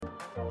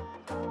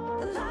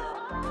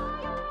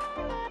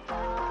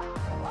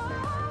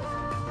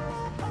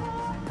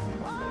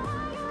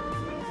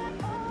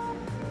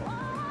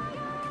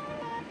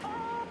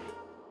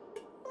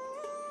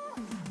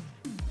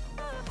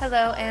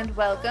Hello and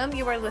welcome.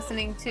 You are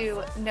listening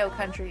to No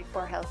Country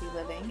for Healthy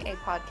Living, a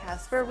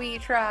podcast where we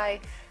try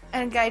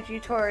and guide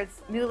you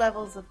towards new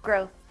levels of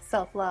growth,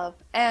 self-love,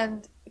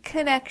 and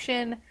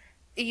connection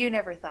you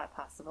never thought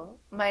possible.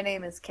 My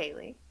name is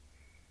Kaylee.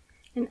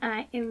 And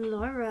I am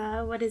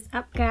Laura. What is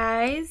up,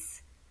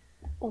 guys?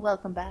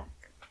 Welcome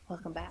back.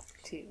 Welcome back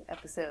to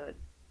episode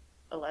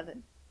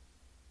 11.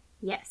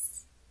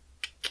 Yes.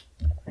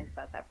 Think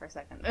about that for a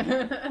second.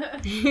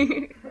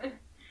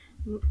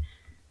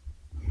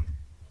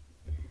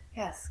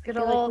 Yes, good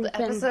old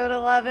episode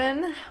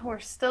 11. We're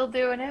still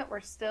doing it.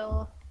 We're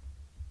still...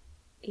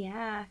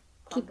 Yeah,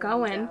 keep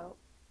going.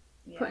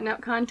 Yeah. Putting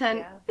out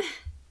content.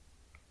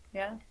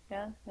 Yeah.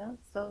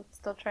 Still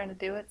trying to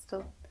do it.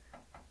 Still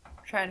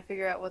trying to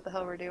figure out what the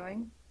hell we're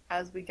doing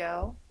as we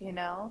go,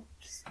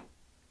 Just,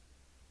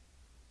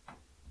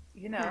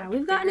 Yeah,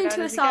 we've gotten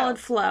into a solid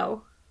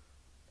flow.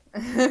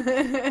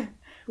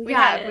 We've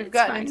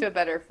gotten into a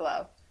better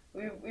flow.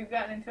 We've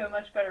gotten into a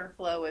much better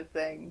flow with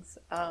things.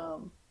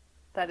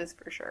 That is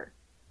for sure.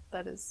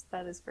 That is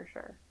for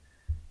sure.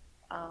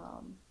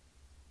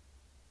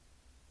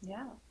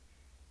 Yeah.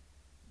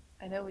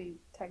 I know we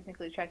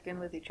technically checked in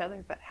with each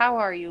other, but how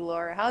are you,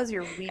 Laura? How's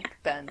your week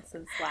been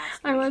since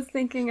last week? I was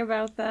thinking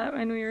about that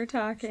when we were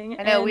talking.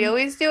 I know, we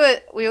always do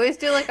it. We always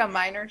do like a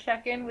minor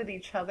check-in with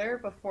each other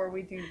before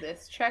we do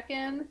this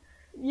check-in.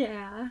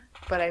 Yeah.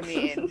 But I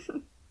mean,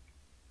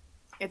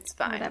 it's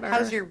fine. Whatever.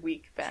 How's your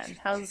week been?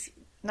 How's,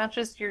 not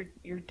just your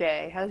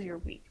day, how's your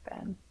week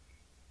been?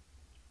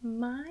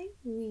 My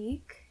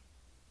week...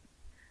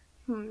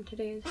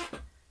 Today's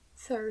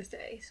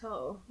Thursday,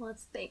 so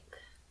let's think.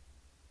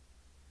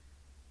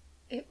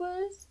 It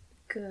was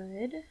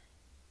good.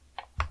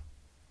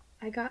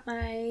 I got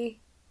my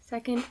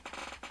second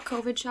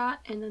COVID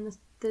shot, and then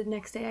the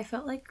next day I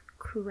felt like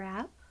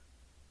crap.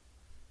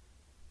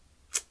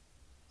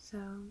 So,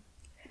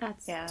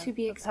 that's to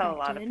be expected. That's how a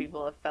lot of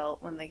people have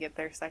felt when they get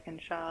their second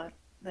shot.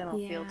 They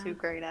don't feel too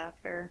great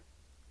after.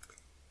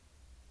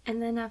 And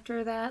then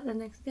after that, the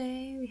next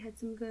day, we had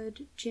some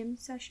good gym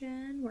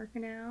session,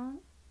 working out.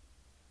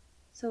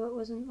 So it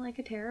wasn't like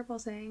a terrible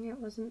thing. It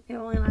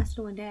only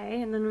lasted one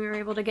day, and then we were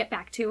able to get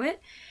back to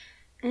it.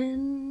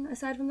 And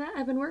aside from that,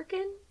 I've been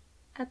working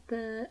at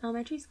the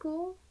elementary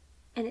school,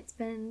 and it's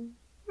been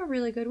a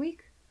really good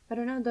week. I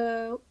don't know,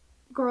 the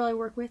girl I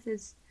work with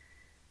is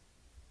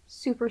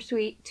super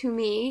sweet to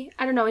me.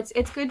 I don't know,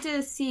 it's good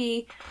to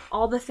see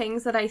all the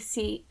things that I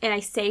see and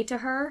I say to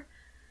her,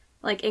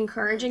 like,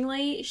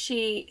 encouragingly.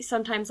 She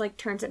sometimes, like,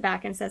 turns it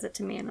back and says it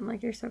to me, and I'm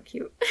like, you're so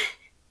cute.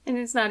 And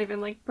it's not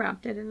even, like,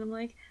 prompted, and I'm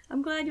like,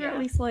 I'm glad you're at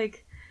least,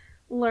 like,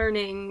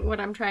 learning what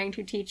I'm trying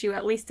to teach you,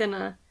 at least in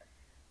a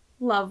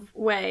love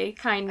way,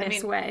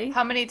 kindness way.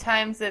 How many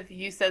times have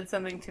you said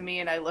something to me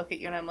and I look at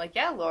you and I'm like,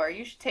 yeah, Laura,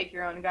 you should take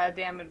your own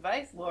goddamn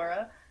advice,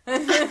 Laura. Awkward.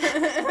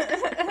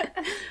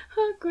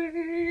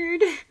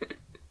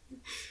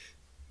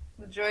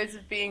 The joys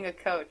of being a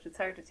coach. It's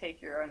hard to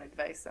take your own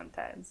advice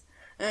sometimes.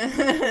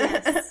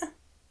 Yes.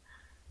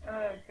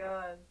 Oh,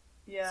 God.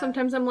 Yeah.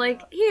 Sometimes I'm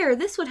like, here,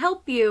 this would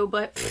help you,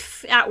 but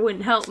that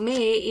wouldn't help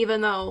me,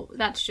 even though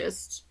that's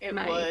just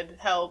my would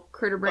help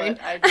critter brain.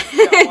 But I just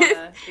don't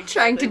want to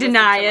trying to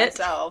deny it.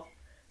 Myself.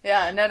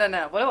 Yeah, no.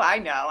 What do I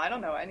know? I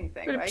don't know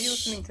anything. Why are you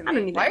listening to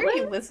me? Why are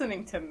you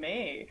listening to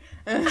me?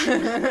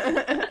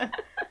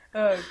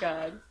 Oh,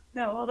 God.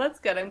 No, well, that's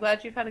good. I'm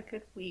glad you've had a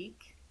good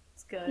week.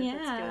 It's good.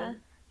 Yeah.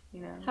 It's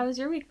good. How was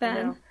your week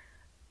been?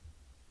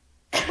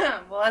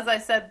 Well, as I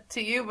said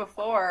to you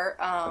before,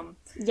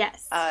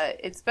 yes,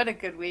 it's been a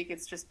good week.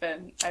 It's just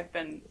been, I've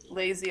been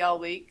lazy all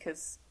week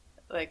because,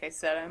 like I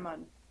said, I'm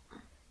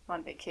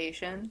on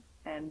vacation,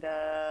 and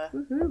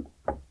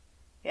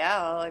yeah,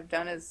 all I've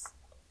done is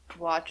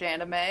watch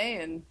anime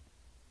and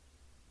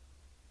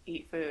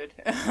eat food.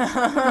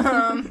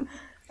 I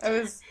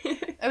was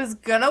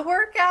gonna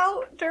work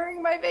out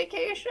during my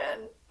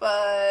vacation,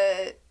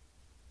 but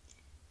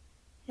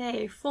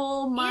hey,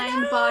 full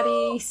mind,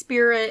 body,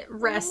 spirit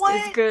rest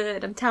is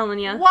good, I'm telling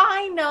you.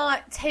 Why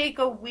not take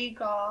a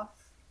week off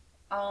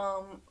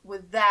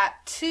with that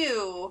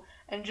too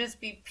and just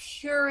be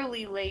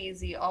purely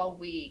lazy all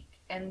week,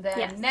 and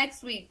then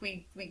next week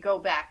we go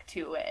back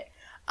to it.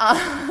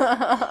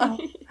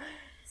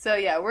 So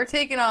yeah, we're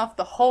taking off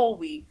the whole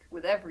week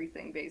with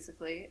everything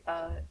basically.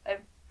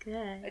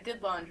 Good. I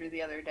did laundry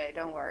the other day,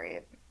 don't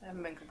worry. I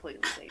haven't been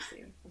completely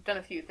lazy. I've done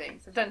a few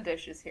things. I've done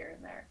dishes here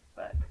and there,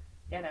 but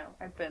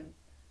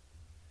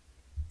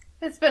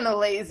it's been a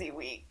lazy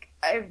week.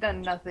 I've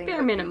done nothing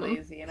but be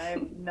lazy, and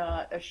I'm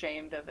not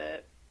ashamed of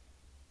it.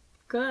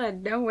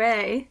 Good, no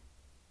way.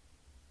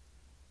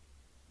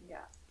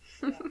 Yeah.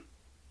 It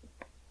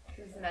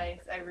was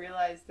nice. I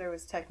realized there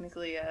was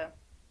technically a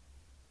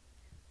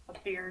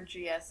beer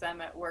GSM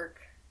at work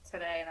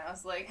today, and I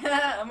was like,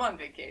 I'm on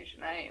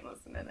vacation. I ain't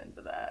listening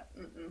into that.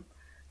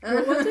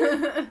 What was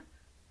it?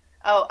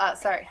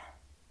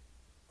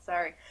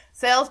 Sorry.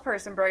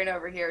 Salesperson brain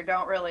over here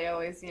don't really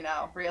always,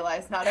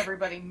 realize not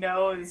everybody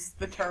knows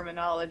the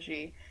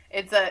terminology.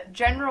 It's a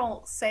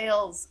general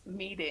sales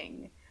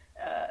meeting.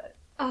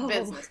 Oh.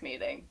 Business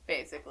meeting,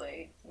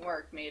 basically.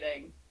 Work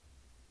meeting.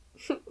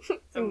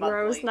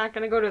 Gross, not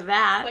gonna go to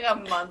that. It's like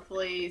a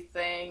monthly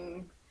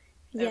thing.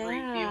 Every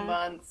few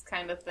months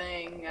kind of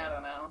thing. I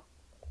don't know.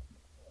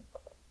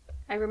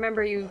 I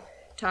remember you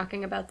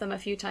talking about them a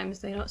few times.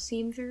 They don't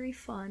seem very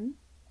fun.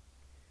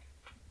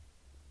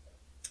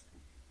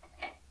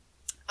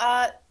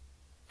 I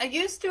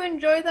used to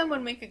enjoy them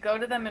when we could go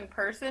to them in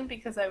person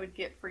because I would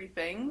get free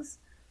things.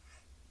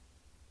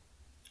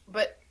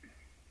 But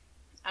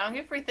I don't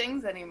get free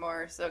things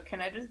anymore, so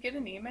can I just get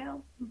an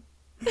email?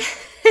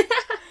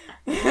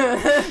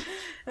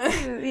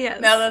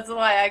 Yes. No, that's a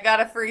lie. I got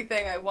a free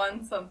thing. I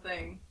won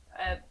something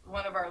at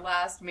one of our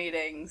last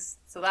meetings,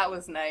 so that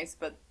was nice,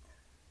 but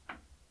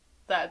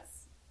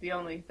that's the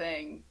only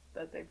thing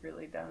that they've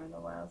really done in a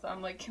while. So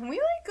I'm like, can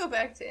we go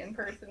back to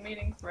in-person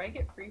meetings where I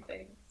get free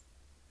things?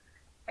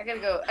 I gotta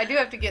go. I do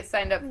have to get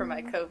signed up for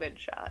my COVID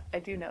shot. I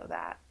do know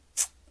that.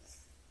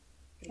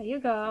 There you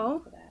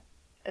go.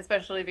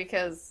 Especially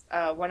because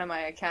one of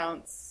my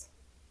accounts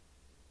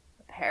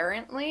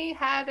apparently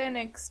had an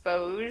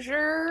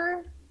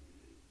exposure.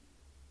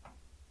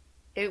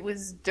 It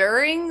was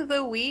during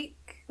the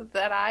week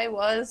that I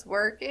was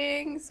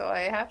working, so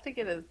I have to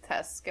get a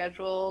test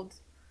scheduled.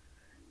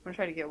 I'm gonna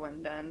try to get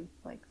one done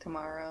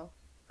tomorrow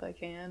if I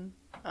can.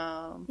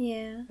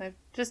 Yeah.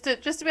 Just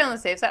to be on the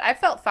safe side. I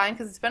felt fine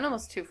because it's been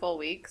almost 2 full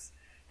weeks,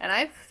 and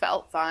I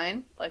felt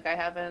fine. I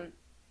haven't.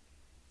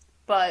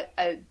 But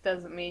it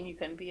doesn't mean you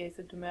can be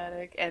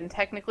asymptomatic. And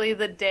technically,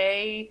 the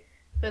day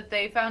that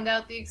they found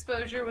out the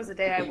exposure was a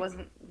day I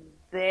wasn't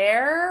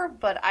there,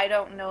 but I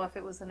don't know if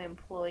it was an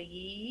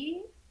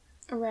employee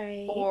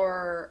Right.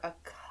 or a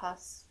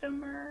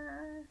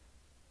customer.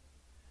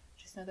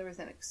 Just know there was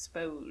an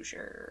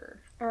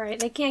exposure. All right.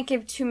 They can't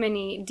give too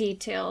many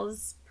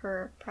details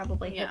per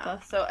probably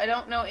HIPAA. So I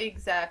don't know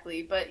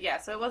exactly, but yeah,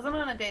 so it wasn't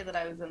on a day that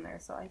I was in there,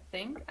 so I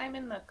think I'm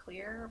in the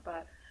clear,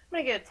 but I'm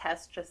going to get a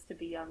test just to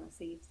be on the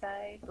safe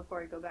side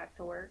before I go back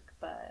to work,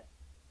 but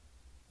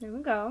There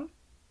we go.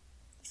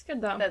 It's good,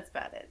 though. that's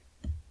about it.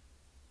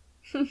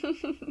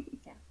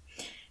 Yeah.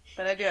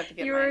 But I do have to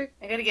get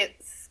I got to get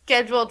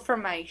scheduled for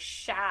my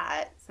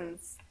shot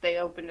since they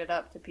opened it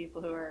up to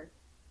people who are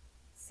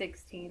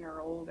 16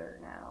 or older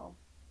now.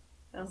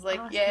 I was like,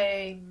 Awesome.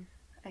 Yay,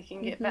 I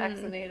can get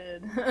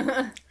vaccinated.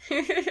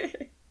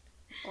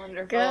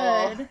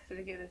 Wonderful.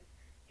 Good.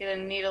 Get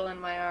a needle in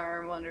my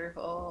arm.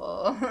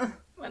 Wonderful.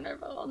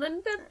 Wonderful.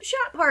 Then the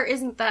shot part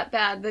isn't that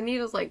bad. The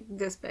needle's like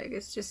this big.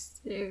 It's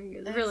just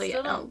really I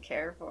still don't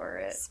care for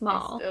it.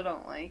 Small. I still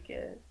don't like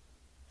it.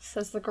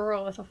 Says the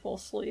girl with a full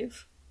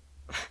sleeve.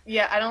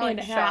 Yeah, I don't And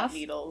like a shot half.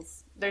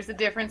 needles. There's a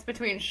difference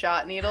between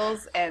shot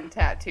needles and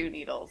tattoo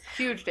needles.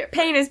 Huge difference.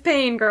 Pain is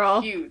pain, girl.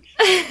 Huge.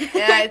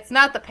 Yeah, it's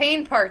not the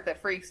pain part that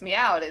freaks me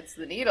out. It's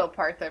the needle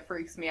part that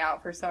freaks me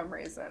out for some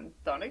reason.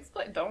 Don't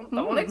expect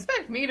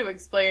me to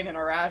explain an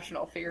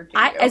irrational fear to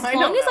you. As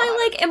long as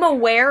I am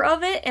aware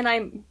of it and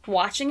I'm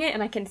watching it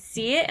and I can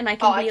see it and I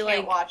can be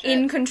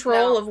in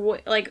control of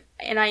what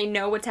and I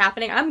know what's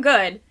happening, I'm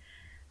good.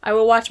 I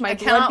will watch my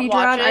blood be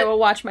drawn. I will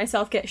watch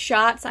myself get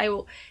shots.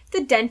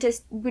 The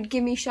dentist would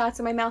give me shots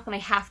in my mouth and I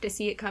have to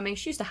see it coming.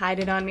 She used to hide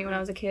it on me when I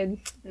was a kid.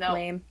 No.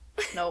 Lame.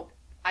 Nope.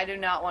 I do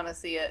not want to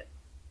see it.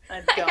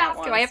 I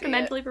have to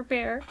mentally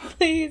prepare.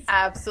 Please.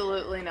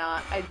 Absolutely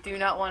not. I do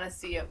not want to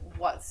see it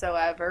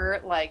whatsoever.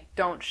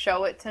 Don't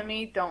show it to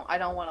me. I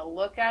don't want to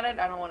look at it.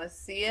 I don't want to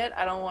see it.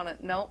 I don't want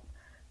to, nope.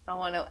 I don't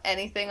want to know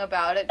anything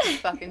about it. Just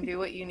fucking do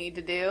what you need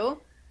to do.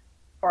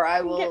 Or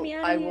I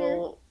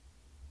will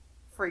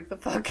freak the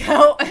fuck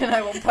out and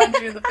I will punch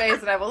you in the face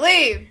and I will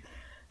leave.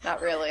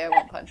 Not really. I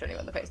won't punch anyone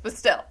in the face, but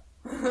still.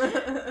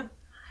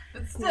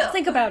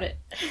 Think about it.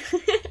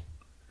 I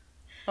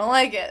don't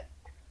like it.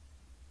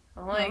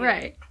 All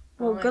right.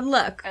 Well, good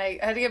luck. I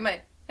had to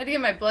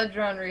get my blood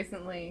drawn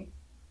recently,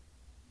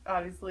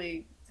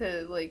 obviously,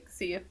 to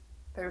see if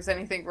there was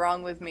anything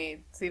wrong with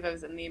me, see if I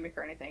was anemic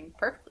or anything.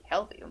 Perfectly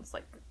healthy. I was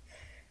like,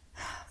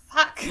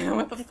 fuck,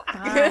 what the fuck?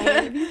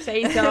 If you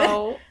say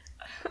so.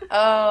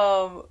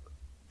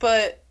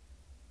 But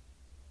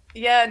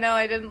yeah, no,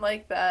 I didn't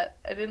like that.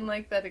 I didn't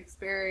like that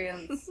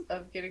experience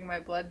of getting my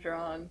blood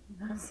drawn.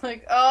 I was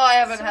like, oh, I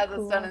haven't had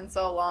this done in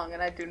so long,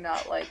 and I do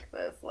not like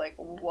this,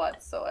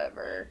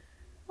 whatsoever.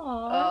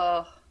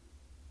 Aww.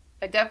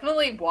 I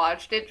definitely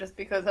watched it just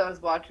because I was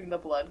watching the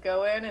blood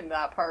go in, and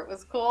that part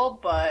was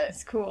cool, but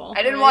it's cool.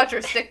 I didn't watch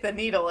her stick the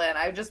needle in.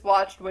 I just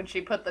watched when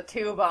she put the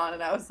tube on,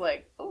 and I was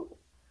like, ooh,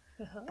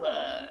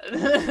 blood.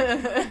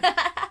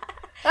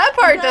 That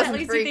part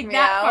doesn't freak me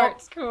out. That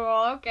part's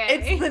cool, okay.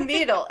 It's the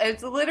needle.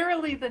 It's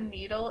literally the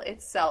needle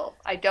itself.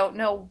 I don't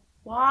know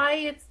why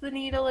it's the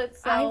needle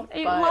itself.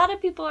 A lot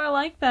of people are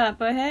like that,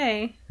 but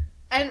hey.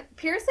 And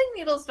piercing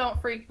needles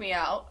don't freak me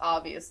out,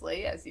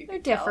 obviously, as you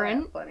can tell. I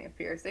have plenty of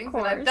piercings.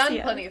 And I've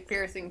done plenty of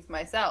piercings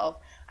myself.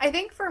 I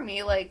think for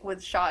me,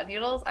 with shot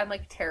needles, I'm,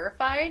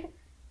 terrified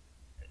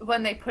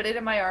when they put it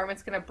in my arm,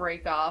 it's going to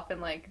break off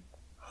and,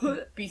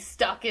 be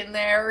stuck in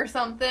there or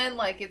something.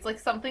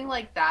 It's, something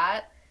like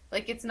that.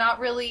 It's not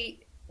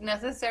really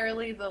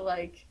necessarily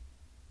the,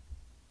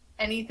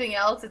 anything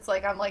else, it's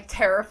like I'm like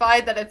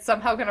terrified that it's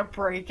somehow gonna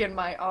break in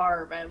my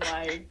arm and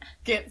like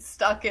get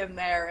stuck in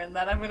there, and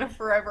then I'm gonna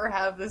forever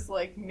have this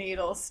like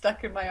needle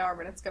stuck in my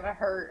arm and it's gonna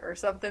hurt or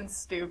something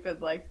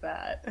stupid like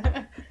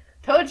that.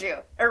 Told you,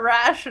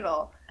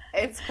 irrational.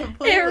 It's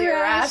completely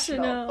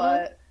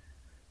irrational,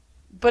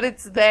 but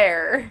it's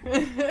there.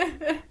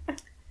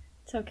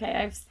 It's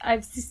okay.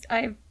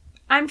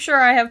 I'm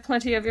sure I have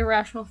plenty of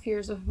irrational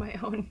fears of my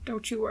own.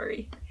 Don't you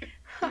worry.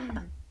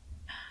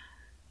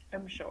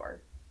 I'm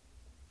sure.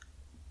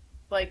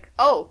 Like,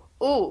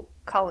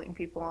 calling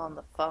people on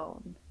the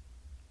phone.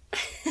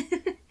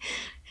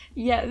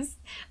 Yes.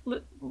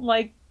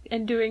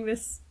 And doing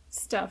this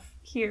stuff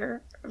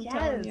here. I'm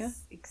telling you.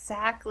 Yes,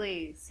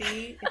 exactly.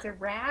 See, it's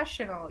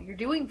irrational. You're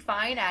doing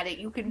fine at it.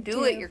 You can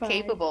do it. You're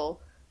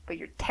capable, but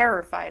you're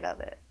terrified of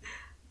it.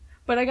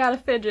 But I got a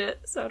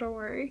fidget, so don't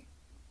worry.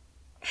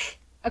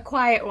 A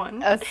quiet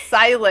one. A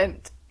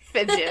silent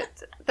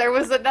fidget. There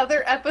was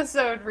another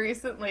episode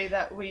recently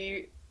that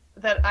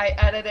I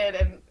edited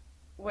and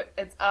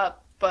it's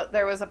up, but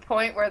there was a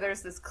point where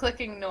there's this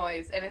clicking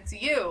noise, and it's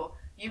you.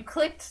 You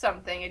clicked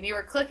something, and you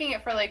were clicking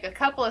it for like a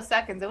couple of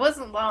seconds. It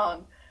wasn't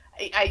long.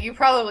 You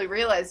probably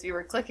realized you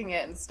were clicking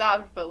it and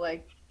stopped, but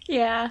like...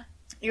 Yeah.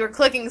 You were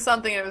clicking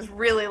something, and it was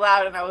really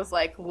loud, and I was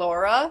like,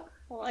 Laura...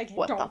 Like,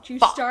 what don't you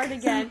fuck? Start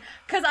again.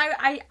 Because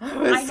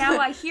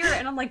I hear it,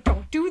 and I'm like,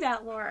 don't do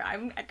that, Laura. I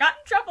got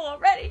in trouble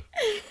already.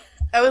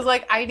 I was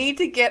like, I need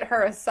to get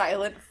her a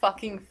silent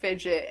fucking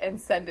fidget and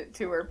send it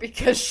to her,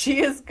 because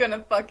she is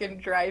gonna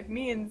fucking drive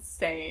me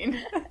insane.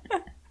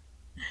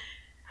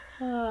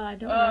 Don't worry.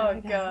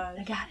 Oh, God.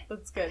 I got it.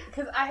 That's good.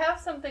 Because I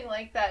have something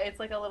like that. It's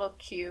like a little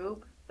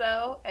cube,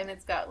 though, and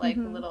it's got like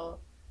a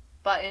little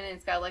button, and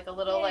it's got like a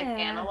little like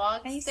analog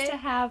stick. I used to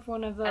have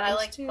one of those, and I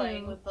like too.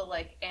 playing with the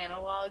like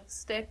analog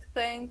stick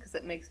thing, because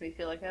it makes me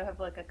feel like I have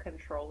like a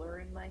controller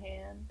in my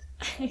hand.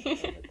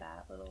 With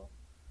that little...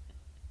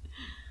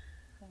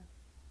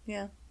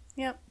 Yeah.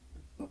 Yep.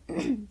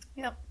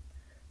 Yep.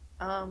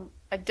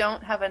 I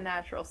don't have a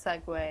natural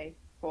segue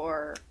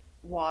for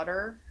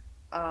water.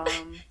 But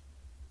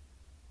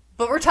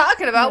we're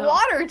talking about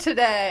water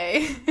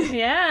today.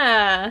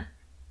 Yeah.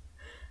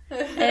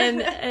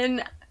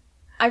 And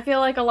I feel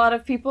like a lot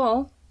of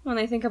people, when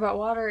they think about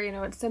water,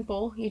 it's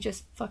simple. You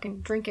just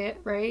fucking drink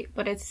it, right?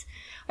 But it's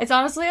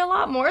honestly a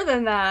lot more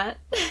than that.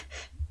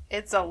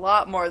 It's a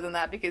lot more than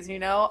that because,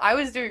 I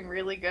was doing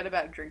really good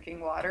about drinking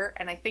water,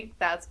 and I think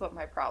that's what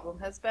my problem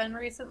has been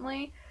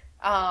recently,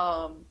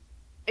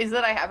 is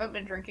that I haven't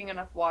been drinking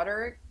enough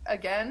water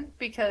again,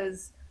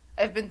 because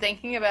I've been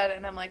thinking about it,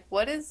 and I'm like,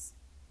 what's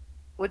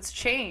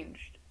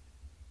changed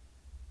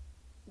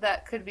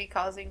that could be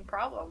causing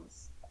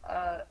problems,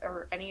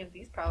 or any of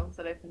these problems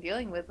that I've been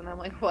dealing with? And I'm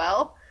like,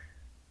 well,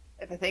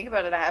 if I think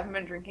about it, I haven't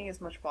been drinking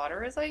as much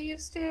water as I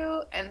used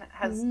to, and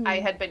I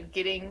had been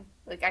getting,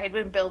 I had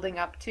been building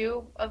up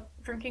to of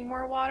drinking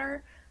more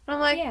water. And I'm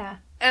like, yeah.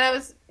 And I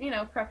was,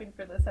 prepping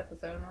for this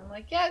episode, and I'm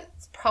like, yeah,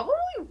 it's probably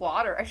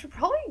water. I should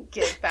probably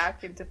get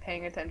back into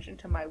paying attention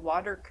to my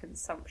water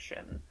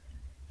consumption.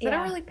 I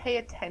don't really pay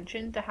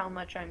attention to how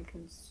much I'm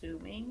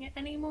consuming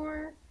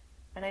anymore.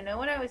 And I know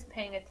when I was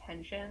paying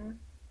attention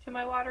to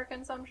my water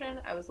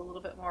consumption, I was a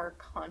little bit more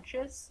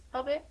conscious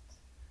of it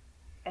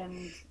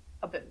and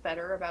a bit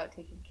better about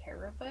taking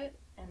care of it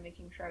and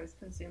making sure I was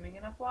consuming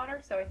enough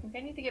water. So I think I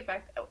need to get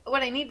back...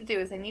 What I need to do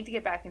is I need to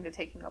get back into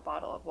taking a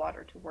bottle of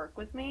water to work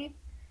with me,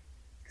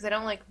 because I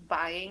don't like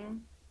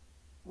buying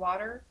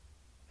water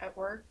at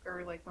work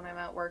or when I'm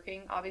out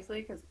working,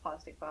 obviously, because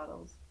plastic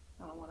bottles.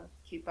 I don't want to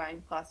keep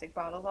buying plastic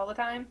bottles all the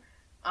time.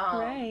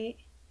 Right.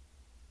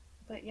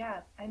 But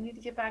yeah, I need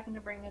to get back into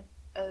bringing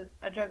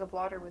a jug of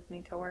water with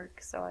me to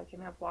work so I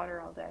can have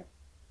water all day.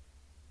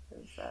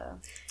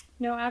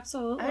 No,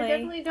 absolutely. I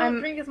definitely don't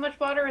drink as much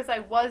water as I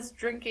was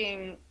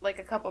drinking a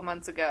couple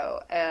months ago,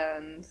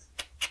 and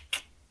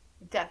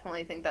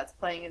definitely think that's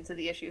playing into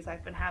the issues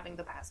I've been having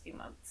the past few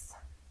months.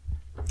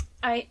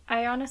 I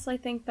honestly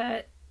think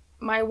that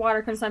my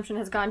water consumption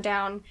has gone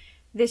down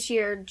this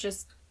year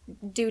just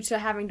due to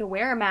having to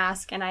wear a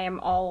mask, and I am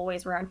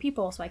always around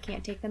people, so I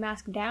can't take the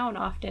mask down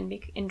often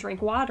and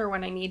drink water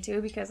when I need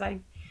to, because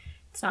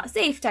it's not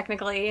safe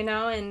technically,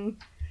 and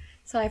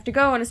so I have to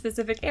go in a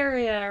specific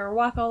area or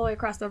walk all the way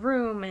across the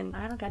room, and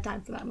I don't got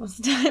time for that most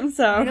of the time,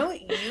 so... You know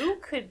what you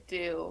could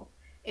do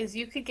is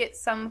you could get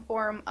some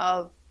form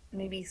of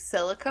maybe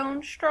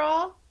silicone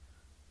straw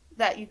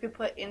that you could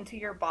put into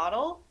your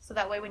bottle, so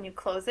that way when you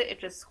close it, it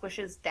just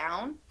squishes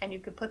down, and you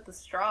could put the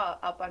straw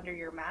up under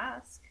your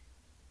mask.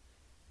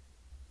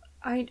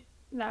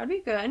 That would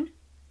be good.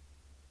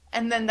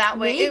 And then that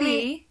way...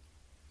 Maybe.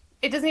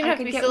 It doesn't even have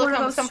to be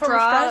silicone. Some form of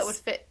straw that would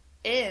fit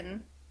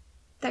in.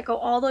 That go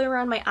all the way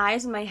around my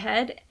eyes and my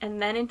head,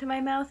 and then into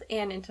my mouth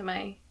and into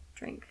my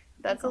drink.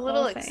 That's a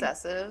little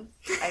excessive.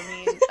 I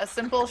mean, a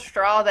simple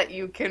straw that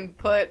you can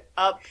put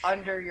up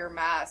under your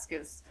mask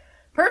is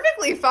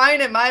perfectly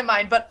fine in my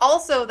mind, but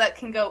also that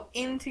can go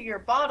into your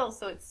bottle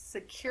so it's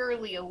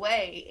securely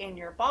away in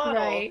your bottle,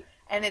 right.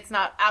 And it's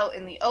not out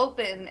in the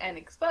open and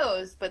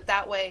exposed, but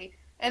that way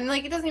And,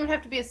 like, it doesn't even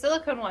have to be a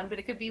silicone one, but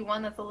it could be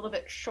one that's a little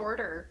bit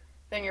shorter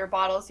than your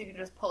bottle, so you can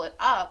just pull it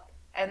up,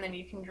 and then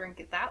you can drink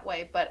it that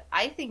way. But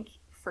I think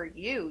for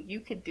you, you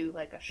could do,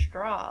 like, a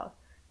straw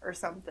or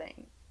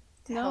something.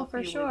 No,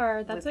 for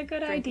sure. That's a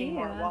good idea.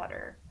 More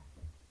water.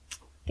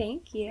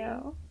 Thank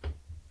you.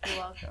 You're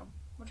welcome.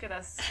 Look at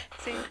us.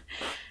 See?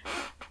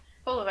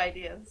 Full of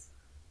ideas.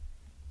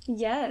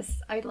 Yes,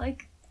 I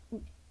like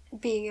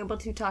being able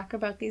to talk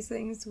about these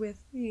things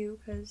with you,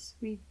 because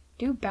we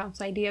do bounce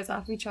ideas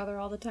off each other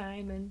all the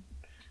time, and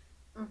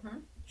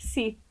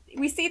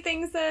we see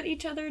things that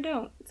each other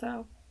don't.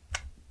 So,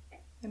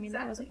 I mean,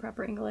 That wasn't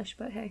proper English,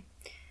 but hey.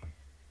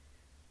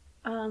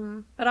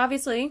 But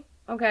obviously,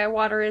 okay,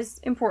 water is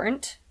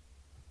important,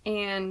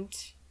 and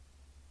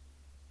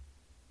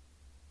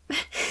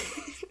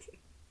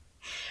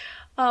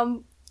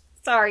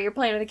sorry, you're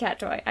playing with a cat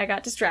toy. I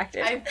got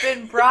distracted. I've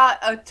been brought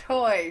a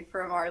toy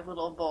from our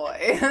little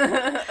boy.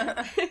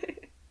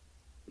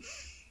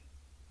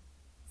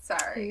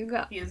 Sorry. There you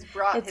go. He has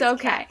brought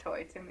his cat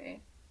toy to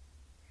me.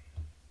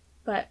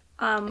 But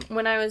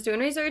when I was doing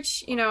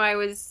research, I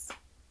was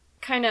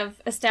kind of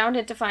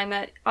astounded to find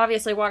that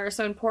obviously water is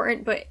so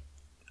important, but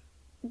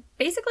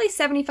basically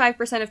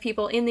 75% of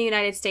people in the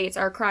United States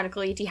are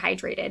chronically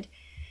dehydrated.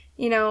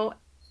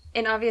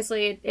 And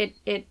obviously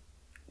it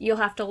you'll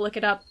have to look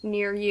it up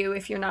near you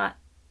if you're not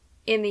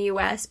in the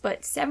US,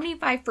 but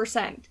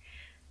 75%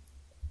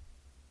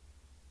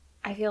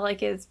 I feel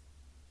like is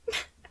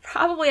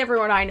probably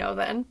everyone I know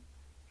then.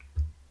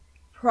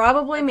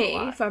 Probably me,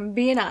 if I'm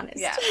being honest.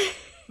 Yeah.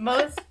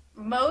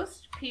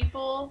 Most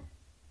people,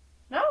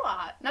 not a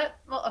lot,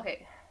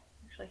 okay,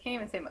 actually I can't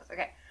even say most,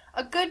 okay.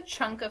 A good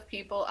chunk of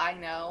people I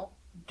know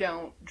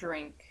don't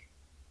drink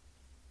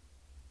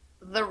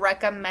the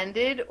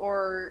recommended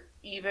or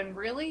even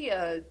really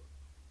a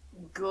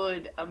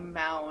good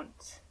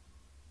amount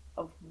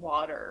of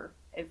water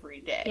every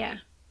day.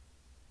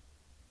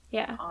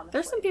 Yeah. Honestly.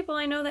 There's some people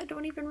I know that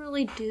don't even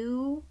really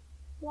do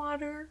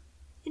water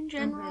in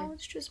general.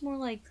 It's just more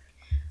like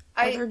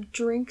other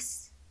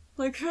drinks.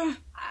 Like,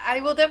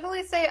 I will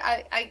definitely say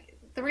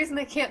the reason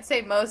I can't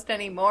say most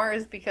anymore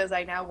is because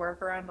I now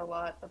work around a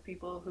lot of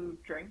people who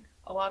drink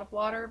a lot of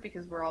water,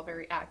 because we're all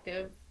very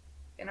active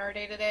in our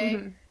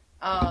day-to-day,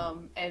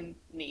 and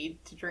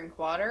need to drink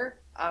water.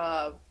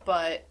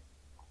 But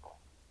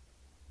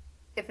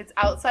if it's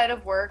outside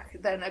of work,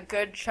 then a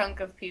good chunk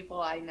of people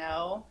I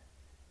know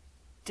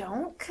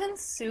don't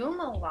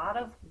consume a lot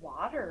of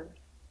water.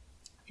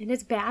 And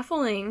it's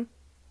baffling.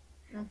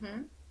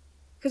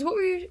 Because what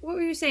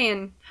were you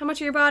saying? How much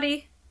of your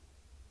body?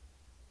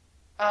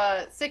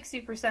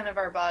 60% of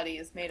our body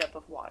is made up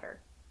of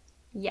water.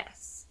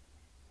 Yes.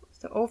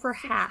 So over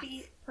 60%. half.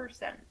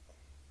 And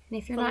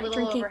if you're not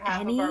drinking over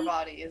half of our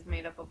body is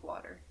made up of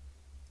water.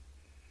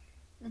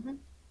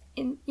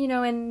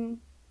 And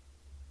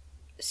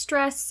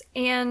stress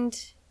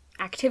and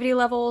activity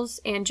levels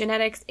and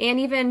genetics and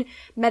even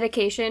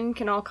medication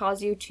can all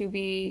cause you to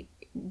be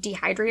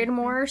dehydrated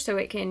more, so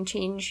it can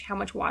change how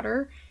much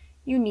water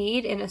you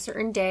need in a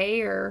certain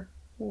day or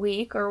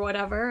week or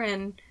whatever.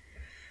 And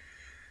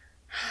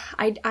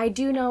I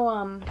do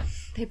know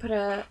they put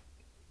a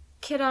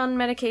kid on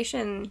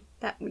medication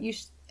that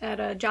at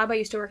a job I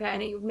used to work at,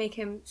 and it would make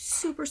him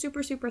super,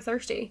 super, super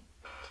thirsty.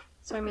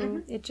 So I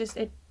mean, it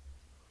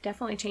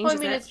definitely changes. Well, I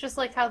mean, it's just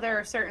like how there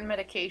are certain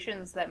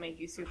medications that make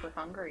you super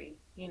hungry.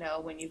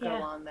 When you go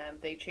on them,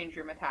 they change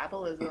your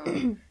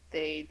metabolism.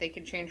 they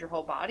can change your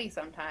whole body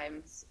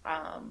sometimes.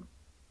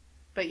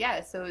 But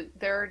yeah, so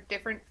there are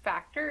different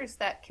factors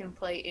that can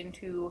play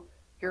into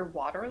your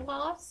water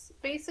loss,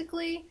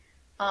 basically.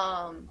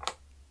 And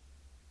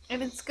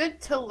it's good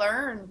to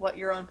learn what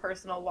your own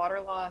personal water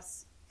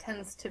loss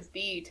tends to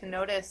be, to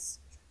notice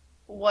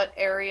what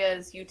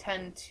areas you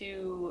tend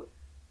to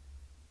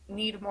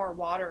need more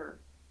water.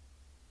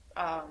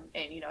 And,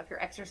 if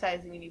you're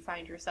exercising and you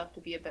find yourself to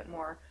be a bit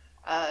more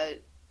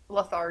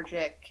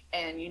lethargic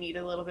and you need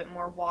a little bit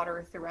more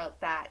water throughout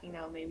that,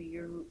 maybe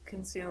you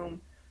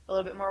consume a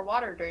little bit more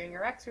water during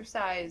your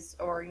exercise,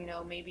 or,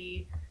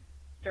 maybe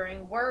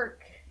during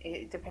work,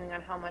 depending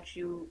on how much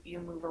you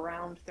move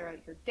around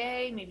throughout your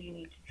day, maybe you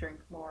need to drink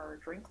more or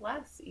drink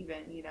less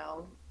even,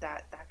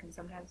 that can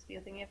sometimes be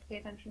a thing you have to pay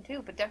attention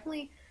to. But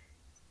definitely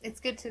it's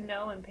good to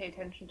know and pay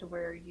attention to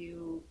where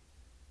you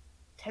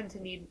tend to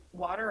need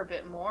water a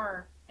bit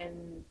more,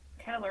 and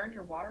kind of learn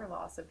your water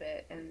loss a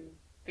bit and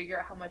figure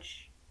out how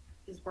much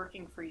is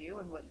working for you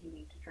and what you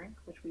need to drink,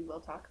 which we will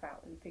talk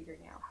about, and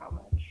figuring out how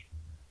much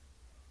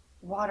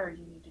water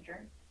you need to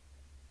drink.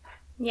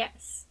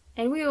 Yes.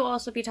 And we will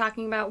also be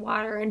talking about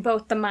water in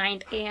both the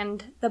mind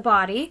and the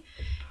body.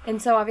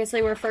 And so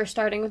obviously we're first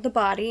starting with the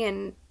body,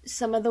 and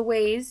some of the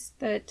ways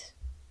that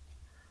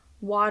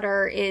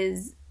water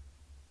is,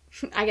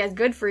 I guess,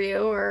 good for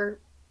you, or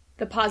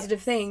the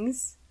positive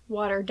things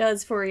water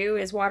does for you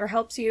is water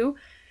helps you,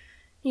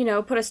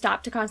 put a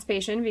stop to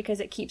constipation, because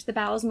it keeps the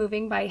bowels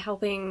moving by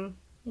helping,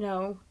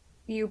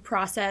 you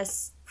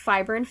process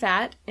fiber and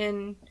fat,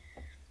 and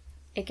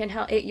it can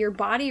help your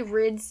body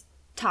rids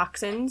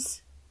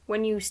toxins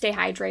when you stay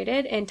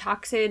hydrated, and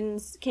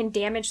toxins can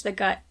damage the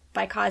gut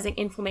by causing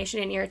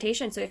inflammation and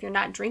irritation. So if you're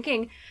not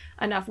drinking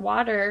enough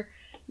water,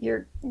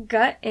 your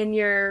gut and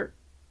your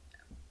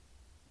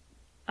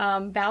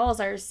bowels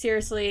are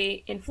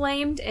seriously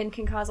inflamed and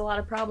can cause a lot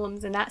of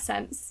problems in that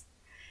sense.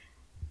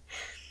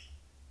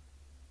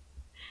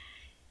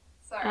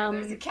 Sorry,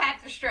 there's a cat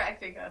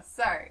distracting us.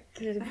 Sorry.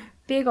 There's a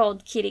big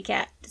old kitty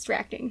cat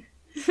distracting.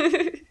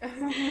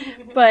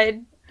 But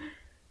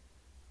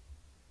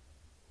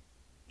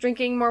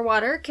drinking more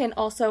water can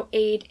also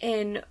aid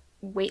in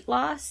weight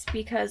loss,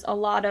 because a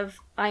lot of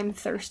I'm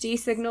thirsty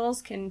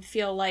signals can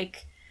feel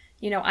like,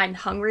 I'm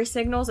hungry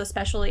signals,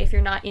 especially if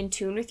you're not in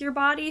tune with your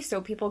body. So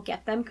people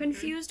get them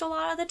confused a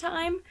lot of the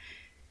time.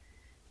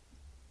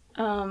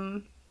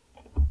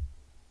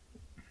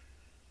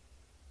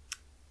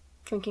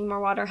 Drinking more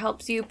water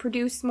helps you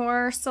produce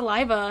more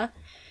saliva.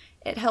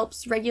 It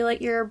helps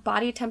regulate your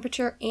body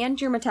temperature and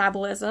your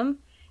metabolism.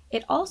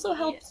 It also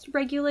helps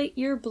regulate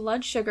your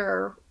blood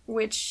sugar,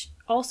 which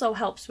also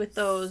helps with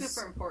those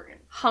super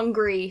important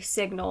hungry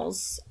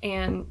signals,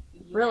 and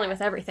really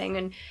with everything.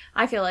 And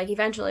I feel like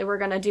eventually we're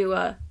going to do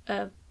a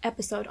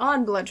episode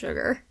on blood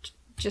sugar,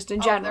 just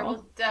in general. There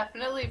will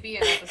definitely be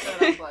an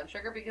episode on blood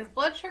sugar, because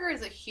blood sugar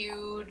is a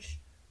huge,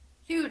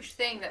 huge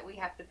thing that we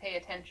have to pay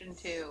attention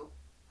to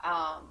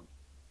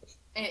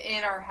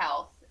in our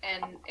health.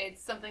 And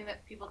it's something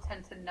that people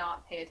tend to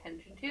not pay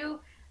attention to.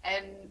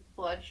 And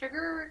blood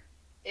sugar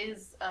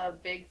is a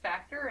big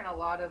factor in a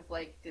lot of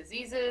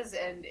diseases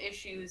and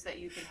issues that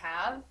you can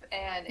have.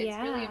 And it's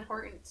really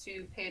important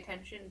to pay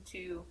attention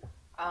to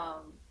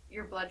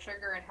your blood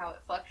sugar and how it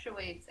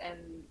fluctuates,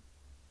 and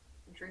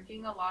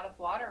drinking a lot of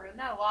water, and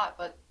not a lot,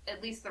 but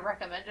at least the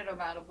recommended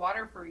amount of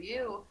water for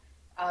you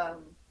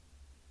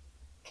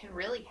can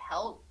really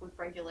help with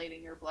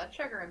regulating your blood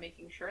sugar and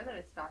making sure that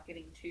it's not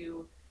getting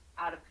too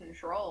out of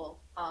control,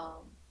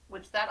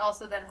 which that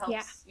also then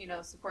helps,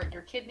 support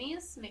your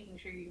kidneys, making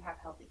sure you have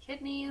healthy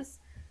kidneys.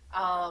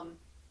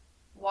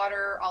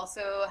 Water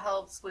also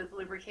helps with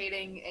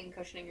lubricating and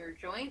cushioning your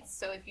joints.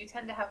 So if you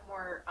tend to have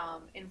more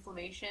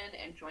inflammation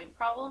and joint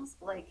problems,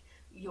 like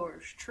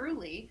yours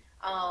truly,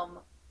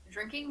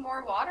 drinking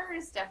more water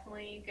is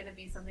definitely going to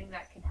be something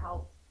that can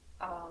help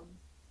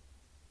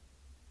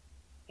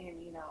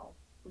in,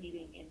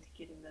 leading into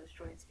getting those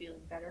joints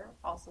feeling better,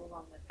 also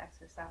along with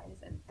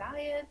exercise and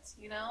diet.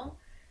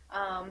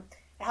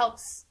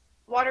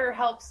 Water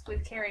helps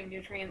with carrying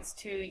nutrients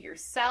to your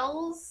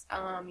cells.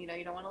 You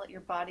don't want to let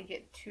your body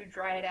get too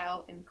dried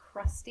out and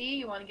crusty.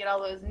 You want to get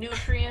all those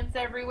nutrients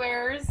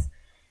everywhere.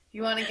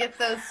 You want to get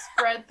those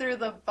spread through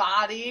the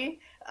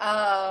body.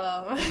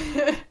 Yeah,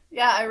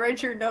 I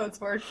read your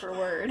notes word for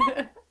word.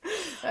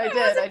 I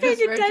did. I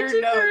just read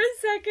your notes for a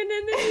second,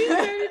 and then you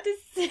started to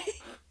say.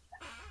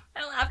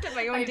 I laughed at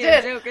my own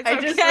damn joke. It's I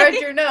okay. just read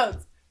your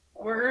notes,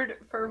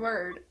 word for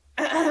word.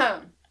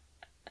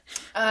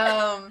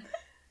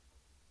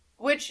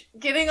 Which,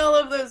 getting all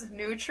of those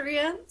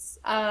nutrients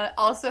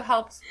also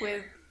helps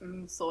with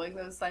slowing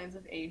those signs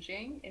of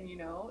aging. And,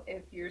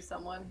 if you're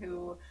someone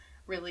who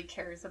really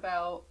cares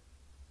about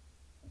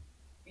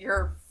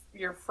your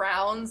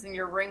frowns and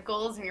your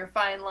wrinkles and your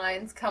fine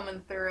lines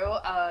coming through,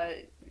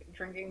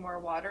 drinking more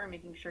water and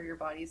making sure your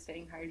body's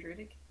staying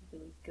hydrated can be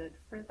really good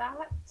for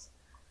that.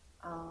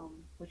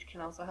 Which can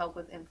also help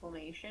with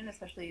inflammation,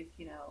 especially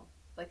if,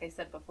 like I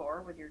said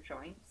before, with your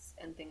joints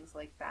and things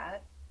like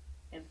that,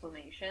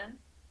 inflammation.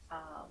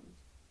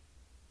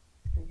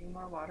 Drinking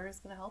more water is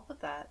going to help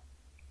with that.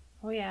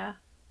 Oh, yeah.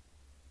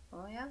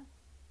 Oh, yeah.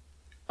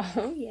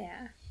 Oh,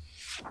 yeah.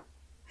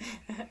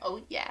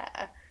 Oh,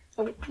 yeah.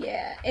 Oh,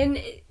 yeah.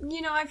 And,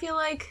 I feel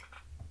like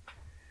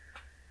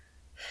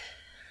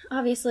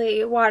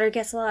obviously water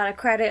gets a lot of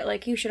credit.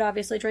 Like, you should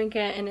obviously drink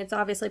it, and it's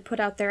obviously put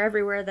out there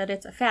everywhere that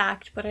it's a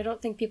fact, but I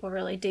don't think people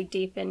really dig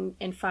deep and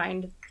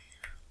find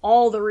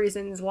all the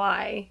reasons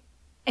why.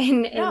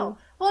 No.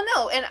 Well,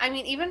 no. And I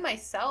mean, even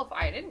myself,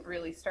 I didn't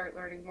really start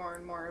learning more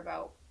and more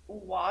about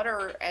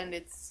water and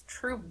its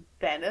true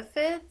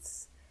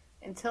benefits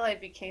until I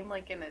became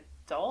an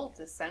adult,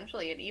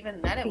 essentially. And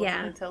even then, it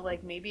wasn't until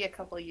maybe a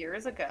couple of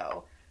years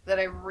ago that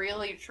I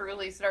really,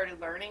 truly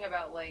started learning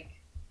about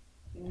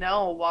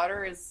no,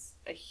 water is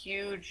a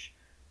huge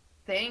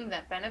thing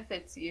that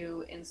benefits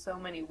you in so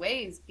many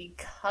ways,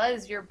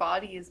 because your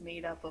body is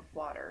made up of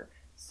water.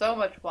 So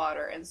much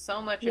water, and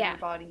so much of your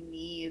body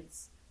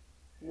needs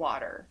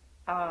water.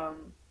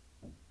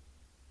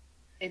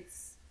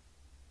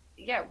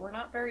 We're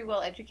not very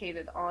well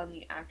educated on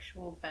the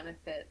actual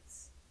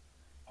benefits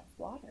of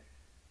water.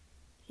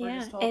 We're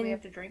just told we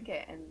have to drink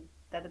it and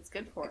that it's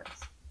good for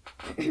us.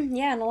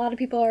 Yeah, and a lot of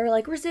people are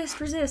like,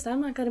 resist.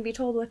 I'm not going to be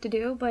told what to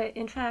do, but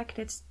in fact,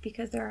 it's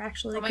because there are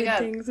actually good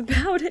things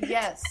about it.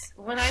 Yes.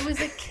 When I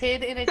was a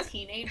kid and a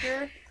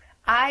teenager,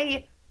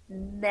 I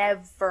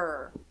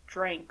never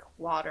drank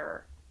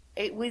water.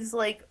 It was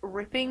like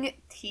ripping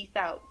teeth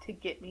out to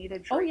get me to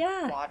drink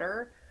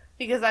water,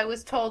 because I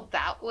was told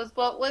that was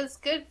what was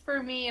good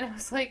for me, and I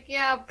was like,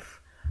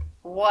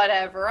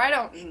 whatever, I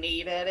don't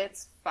need it,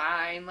 it's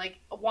fine. Like,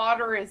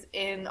 water is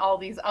in all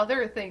these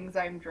other things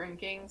I'm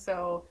drinking,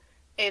 so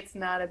it's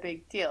not a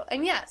big deal.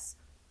 And yes,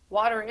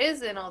 water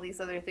is in all these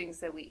other things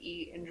that we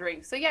eat and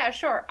drink. So yeah,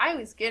 sure, I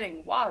was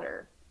getting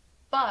water,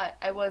 but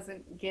I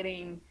wasn't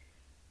getting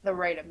the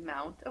right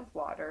amount of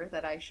water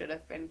that I should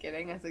have been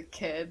getting as a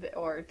kid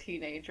or a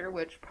teenager,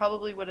 which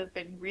probably would have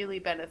been really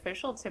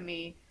beneficial to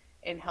me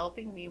in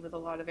helping me with a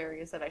lot of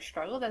areas that I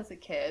struggled as a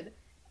kid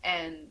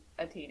and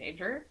a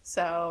teenager.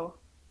 So,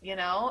 you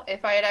know,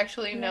 if I had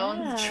actually known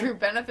the true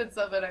benefits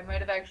of it, I might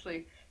have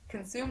actually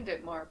consumed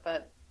it more,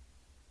 but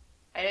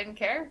I didn't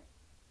care.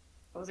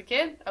 I was a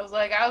kid. I was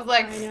like, I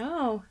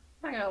know.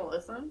 I'm not gonna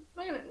listen.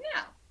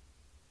 Yeah.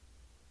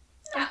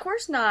 Of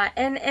course not.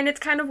 And it's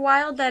kind of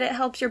wild that it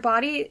helps your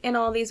body in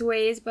all these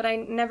ways, but I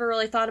never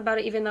really thought about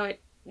it, even though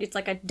it's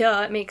like a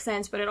duh, it makes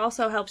sense, but it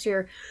also helps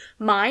your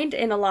mind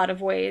in a lot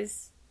of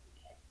ways.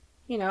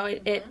 You know,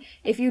 it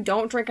if you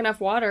don't drink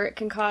enough water, it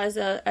can cause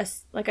a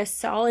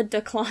solid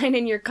decline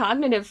in your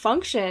cognitive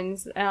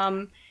functions.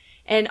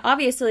 And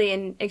obviously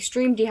in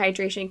extreme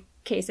dehydration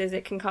cases,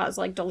 it can cause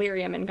like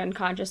delirium and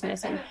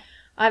unconsciousness, and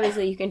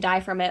obviously you can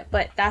die from it,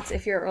 but that's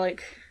if you're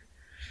like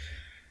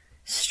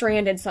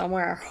stranded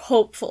somewhere,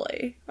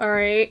 hopefully. All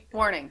right.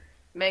 Warning,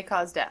 may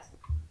cause death.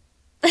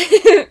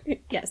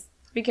 Yes,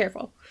 be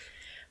careful.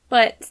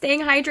 But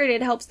staying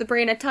hydrated helps the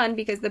brain a ton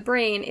because the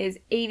brain is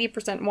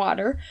 80%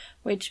 water,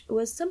 which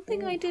was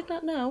something I did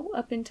not know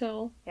up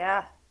until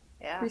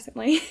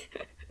recently.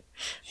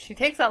 She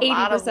takes a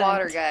lot of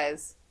water,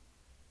 guys.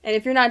 And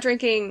if you're not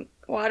drinking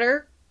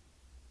water,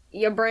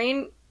 your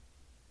brain,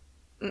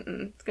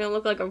 it's gonna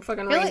look like a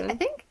fucking raisin.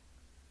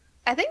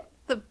 I feel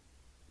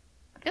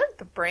like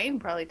the brain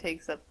probably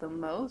takes up the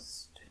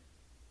most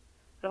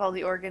of all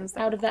the organs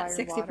that out of that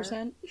require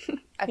 60%.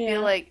 I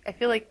feel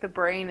like the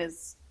brain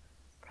is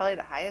probably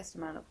the highest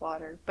amount of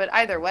water. But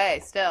either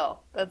way,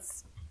 still,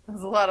 that's a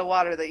lot of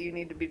water that you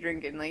need to be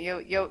drinking. Like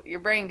your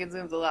brain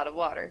consumes a lot of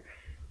water.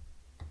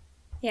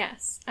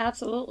 Yes,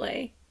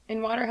 absolutely.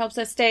 And water helps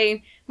us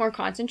stay more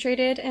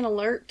concentrated and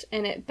alert,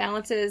 and it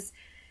balances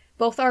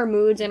both our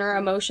moods and our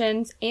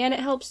emotions, and it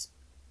helps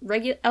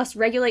us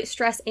regulate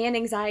stress and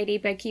anxiety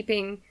by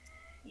keeping,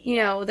 you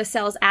know, the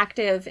cells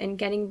active and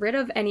getting rid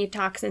of any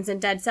toxins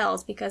and dead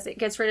cells, because it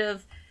gets rid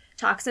of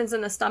toxins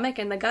in the stomach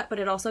and the gut, but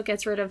it also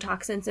gets rid of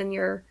toxins in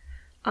your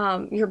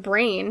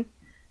brain.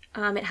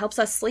 It helps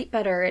us sleep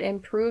better. It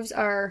improves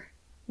our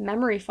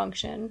memory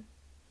function.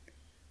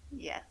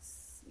 Yes,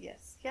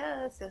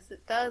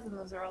 it does, and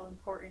those are all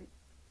important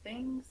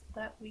things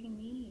that we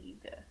need.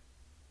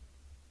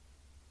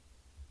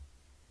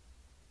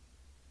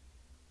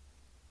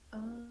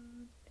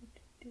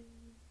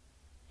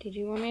 Did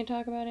you want me to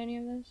talk about any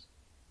of this?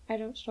 I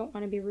just don't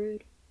want to be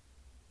rude.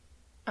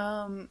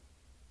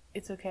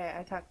 It's okay.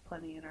 I talk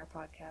plenty in our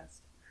podcast.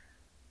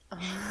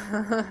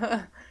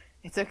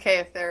 It's okay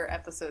if there are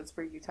episodes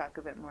where you talk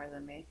a bit more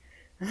than me.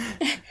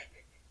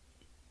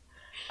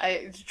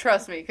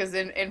 Trust me, because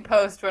in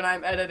post when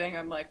I'm editing,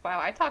 I'm like,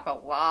 wow, I talk a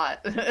lot.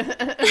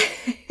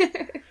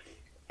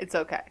 It's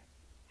okay.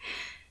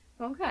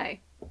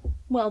 Okay.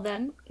 Well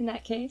then, in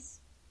that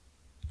case,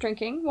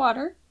 drinking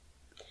water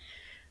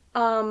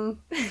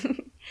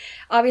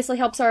obviously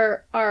helps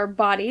our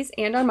bodies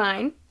and our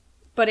mind,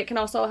 but it can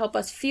also help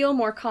us feel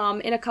more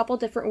calm in a couple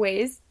different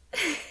ways.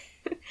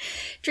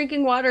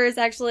 Drinking water is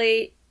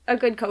actually a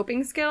good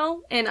coping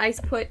skill, and I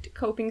put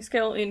coping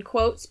skill in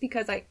quotes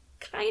because I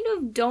kind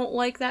of don't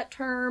like that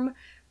term,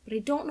 but I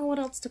don't know what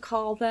else to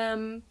call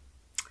them.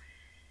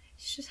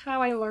 It's just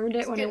how I learned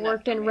it when I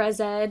worked in res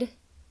ed.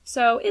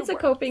 So it's a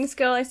coping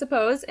skill, I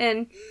suppose,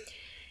 and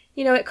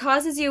you know, it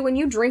causes you, when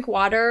you drink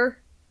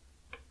water,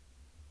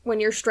 when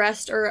you're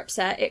stressed or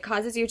upset, it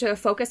causes you to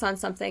focus on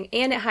something,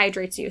 and it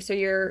hydrates you. So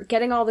you're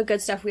getting all the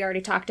good stuff we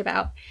already talked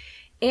about.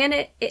 And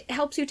it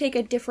helps you take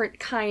a different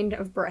kind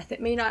of breath.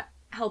 It may not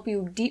help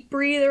you deep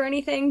breathe or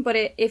anything, but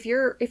if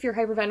you're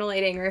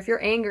hyperventilating, or if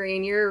you're angry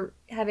and you're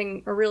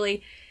having a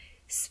really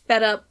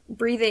sped up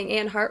breathing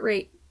and heart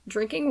rate,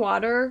 drinking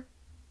water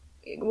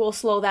will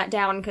slow that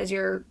down because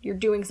you're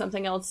doing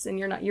something else and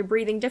you're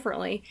breathing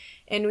differently.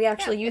 And we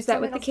actually use that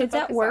with the kids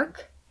at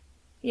work.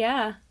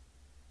 Yeah.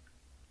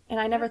 And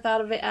I never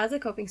thought of it as a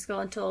coping skill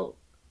until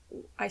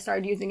I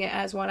started using it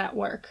as one at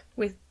work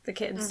with the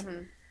kids.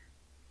 Mm-hmm.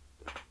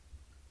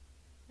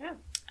 Yeah.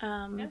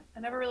 I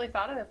never really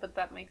thought of it, but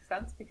that makes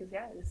sense because,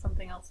 it is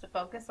something else to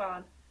focus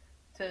on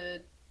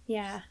to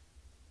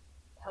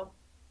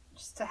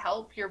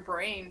help your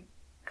brain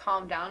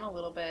calm down a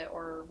little bit,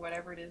 or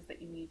whatever it is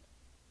that you need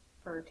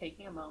for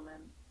taking a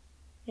moment.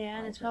 Yeah,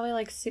 and it's probably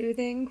like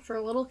soothing for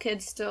little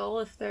kids still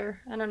if they're,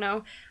 I don't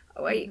know.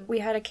 We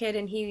had a kid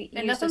and he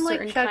used nothing a certain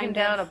like chugging kind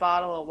down of... a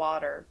bottle of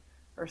water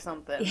or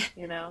something,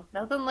 you know?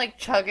 Nothing like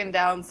chugging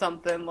down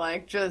something,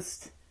 like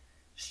just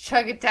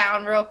chug it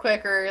down real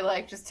quick, or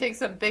like just take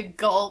some big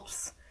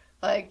gulps,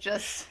 and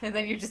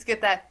then you just get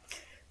that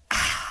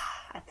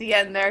at the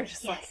end there,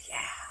 just like,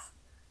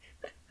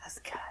 yeah, that's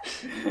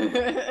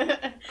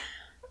good.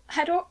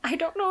 I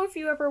don't know if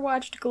you ever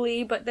watched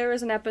Glee, but there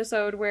was an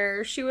episode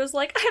where she was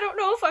like, I don't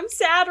know if I'm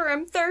sad or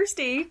I'm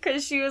thirsty,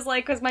 because she was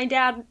like, because my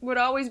dad would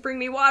always bring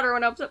me water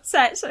when I was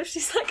upset, so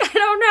she's like, I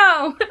don't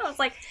know. And I was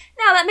like,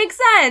 no, that makes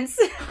sense.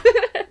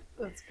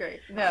 That's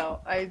great.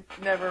 No, I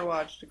never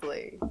watched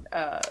Glee,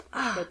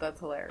 but that's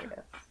hilarious.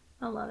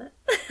 I love it.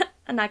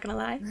 I'm not gonna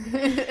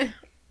lie.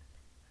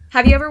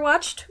 Have you ever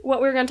watched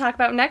what we're gonna talk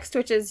about next,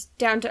 which is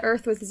Down to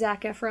Earth with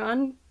Zac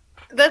Efron?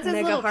 That's his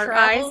little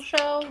travel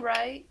show,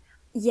 right?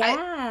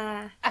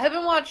 Yeah. I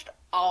haven't watched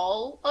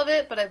all of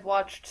it, but I've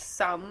watched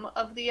some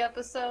of the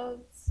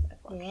episodes.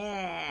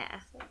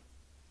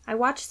 I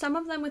watched some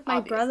of them with my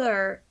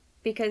brother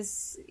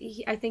because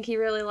I think he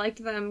really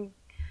liked them,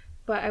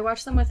 but I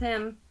watched them with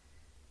him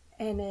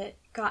and it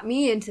got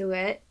me into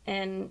it,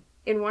 and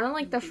in one of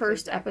like the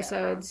first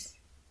episodes,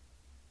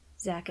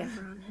 Zac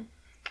Efron.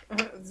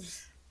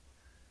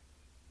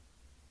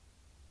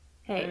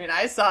 Hey. I mean,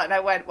 I saw it and I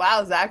went,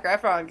 wow, Zac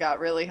Efron got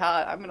really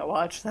hot. I'm going to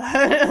watch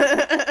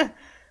that.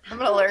 I'm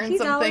going to learn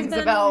some things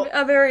about...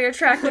 a very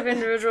attractive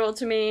individual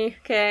to me,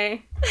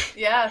 okay?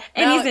 Yeah.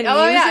 And he's in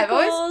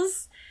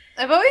musicals.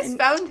 I've always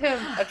found him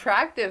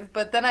attractive,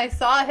 but then I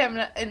saw him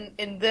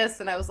in this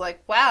and I was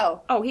like,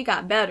 wow. Oh, he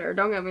got better,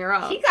 don't get me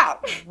wrong. He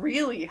got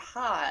really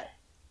hot.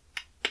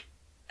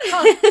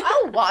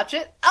 I'll watch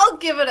it. I'll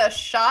give it a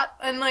shot.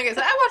 And like I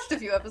said, I watched a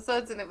few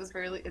episodes and it was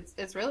really,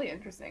 it's really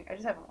interesting. I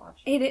just haven't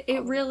watched it.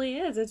 It really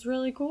is. It's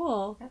really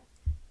cool. Yeah.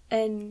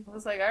 And I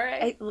was like, all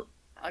right,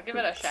 I'll give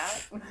it a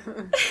shot.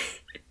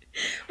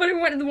 But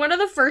in one of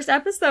the first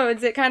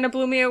episodes, it kind of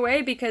blew me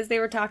away because they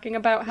were talking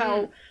about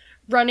how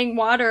running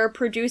water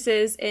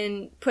produces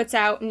and puts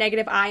out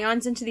negative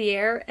ions into the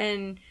air.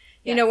 And,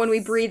 you know, when we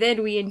breathe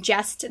in, we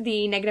ingest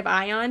the negative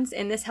ions.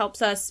 And this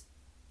helps us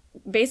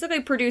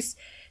basically produce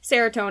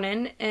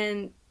serotonin,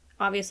 and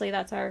obviously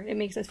it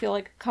makes us feel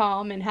like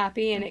calm and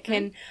happy, and it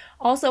can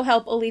also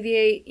help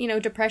alleviate, you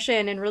know,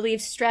 depression and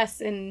relieve stress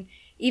and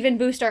even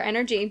boost our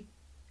energy,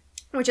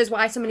 which is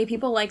why so many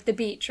people like the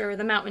beach or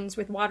the mountains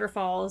with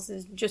waterfalls,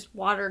 is just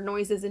water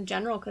noises in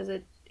general, because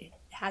it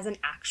has an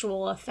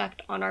actual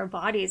effect on our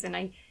bodies, and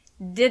I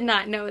did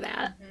not know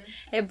that.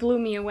 It blew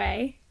me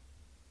away.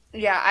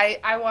 Yeah,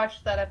 I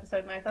watched that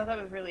episode and I thought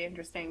that was really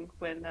interesting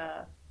when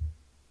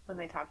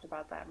they talked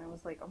about that, and I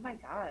was like, oh my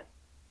god,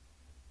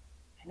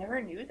 I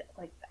never knew that.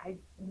 Like, I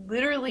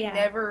literally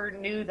never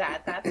knew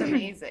that. That's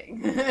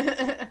amazing.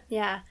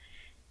 Yeah.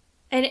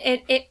 And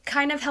it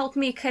kind of helped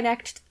me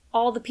connect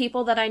all the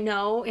people that I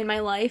know in my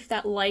life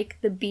that like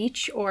the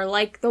beach or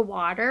like the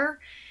water.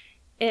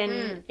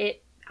 And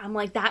I'm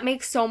like, that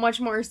makes so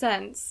much more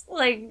sense.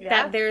 Like,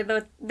 that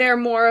they're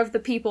more of the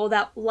people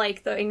that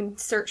like and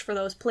search for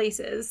those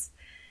places.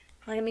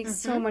 Like, it makes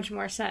so much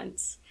more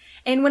sense.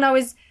 And when I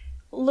was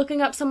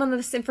looking up some of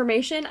this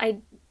information,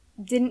 I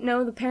didn't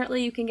know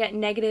apparently you can get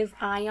negative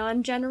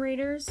ion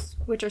generators,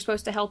 which are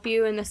supposed to help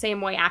you in the same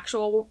way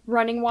actual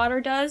running water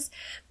does.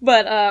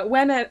 But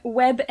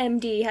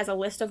WebMD has a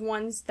list of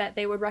ones that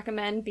they would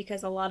recommend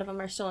because a lot of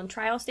them are still in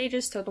trial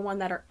stages, so the one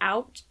that are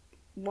out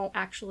won't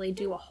actually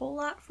do a whole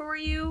lot for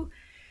you.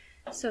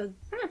 So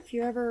if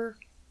you're ever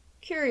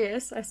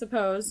curious, I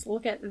suppose,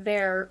 look at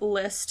their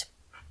list.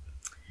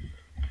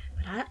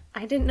 But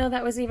I didn't know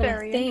that was even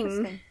a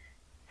thing.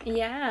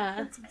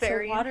 Yeah,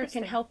 so water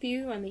can help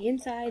you on the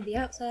inside, the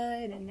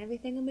outside, and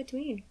everything in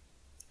between.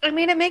 I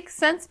mean, it makes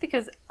sense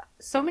because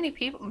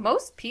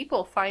most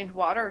people find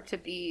water to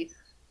be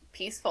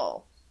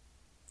peaceful.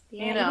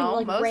 Yeah, you know,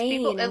 like most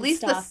people, at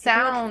least the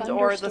sound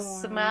or the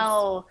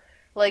smell,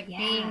 like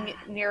being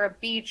near a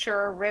beach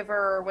or a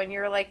river, or when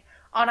you're like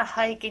on a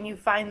hike and you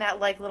find that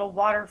like little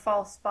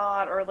waterfall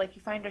spot, or like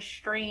you find a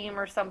stream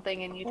or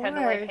something and you tend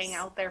to like hang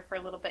out there for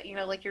a little bit, you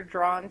know, like you're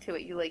drawn to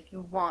it.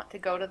 You want to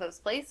go to those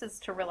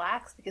places to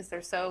relax because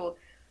they're so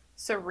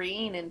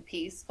serene and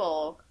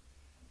peaceful,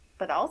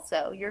 but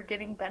also you're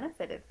getting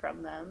benefited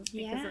from them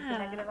because of the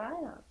negative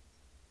ions.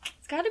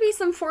 It's got to be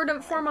some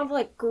form of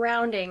like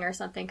grounding or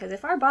something, because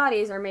if our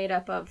bodies are made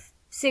up of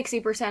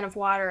 60% of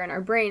water and our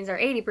brains are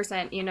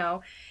 80%, you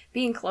know,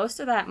 being close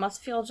to that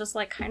must feel just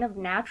like kind of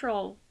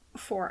natural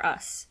for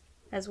us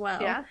as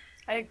well. Yeah,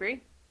 I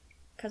agree.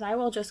 Because I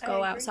will just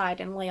go outside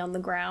and lay on the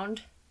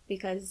ground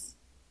because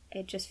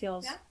it just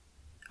feels,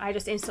 I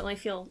just instantly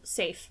feel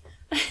safe.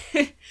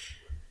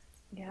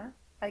 Yeah,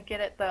 I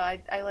get it though.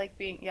 I like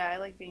being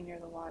near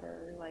the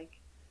water, like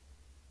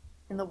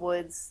in the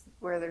woods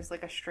where there's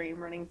like a stream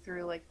running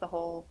through like the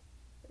whole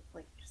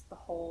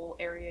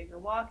area you're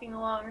walking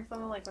along or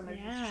something, like when there's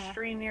just a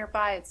stream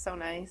nearby. It's so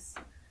nice.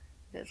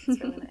 It's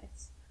really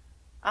nice.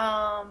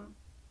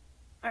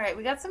 All right,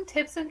 we got some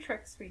tips and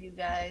tricks for you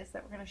guys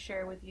that we're going to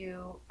share with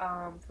you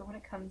for when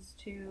it comes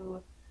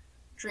to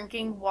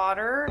drinking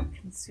water,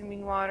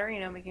 consuming water,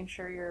 you know, making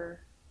sure you're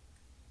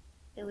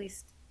at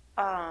least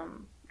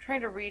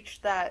trying to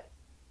reach that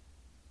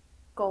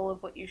goal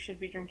of what you should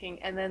be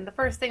drinking. And then the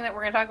first thing that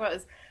we're going to talk about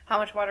is how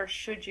much water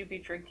should you be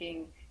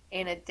drinking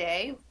in a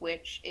day,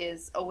 which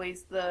is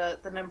always the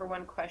number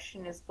one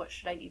question, is what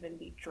should I even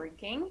be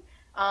drinking?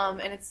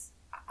 And it's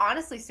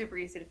honestly super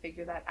easy to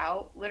figure that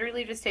out.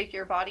 Literally just take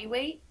your body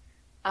weight,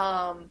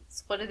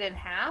 split it in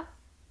half,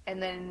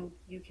 and then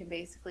you can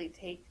basically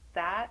take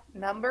that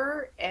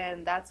number,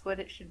 and that's what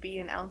it should be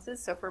in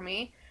ounces. So for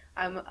me,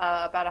 I'm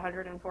about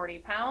 140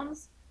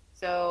 pounds.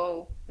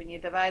 So when you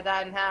divide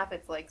that in half,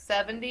 it's like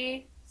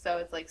 70. So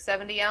it's like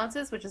 70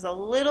 ounces, which is a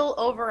little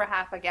over a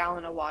half a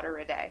gallon of water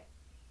a day.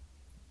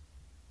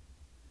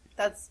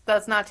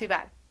 That's not too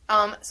bad.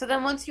 So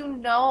then once you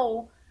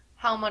know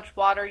how much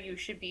water you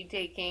should be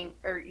taking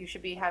or you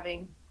should be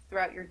having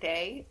throughout your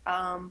day,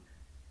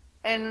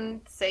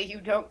 and say you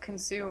don't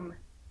consume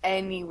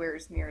anywhere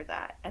near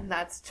that, and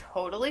that's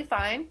totally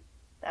fine.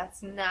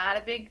 That's not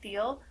a big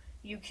deal.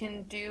 You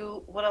can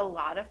do what a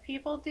lot of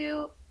people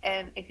do,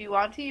 and if you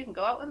want to, you can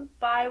go out and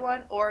buy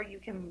one, or you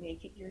can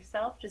make it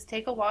yourself. Just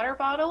take a water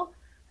bottle,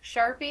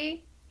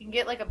 Sharpie, you can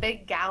get like a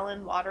big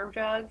gallon water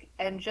jug,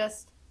 and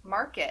just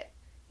mark it.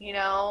 You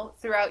know,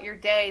 throughout your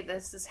day,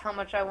 this is how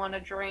much I want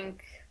to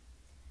drink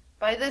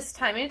by this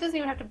time. And it doesn't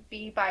even have to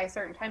be by a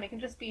certain time. It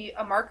can just be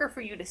a marker for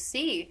you to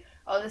see.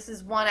 Oh, this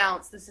is 1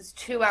 ounce, this is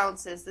 2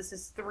 ounces, this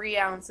is 3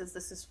 ounces,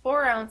 this is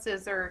 4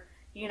 ounces, or,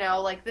 you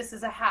know, like this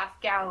is a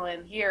half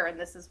gallon here, and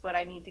this is what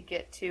I need to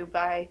get to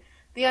by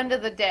the end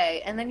of the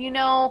day. And then, you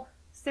know,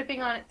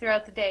 sipping on it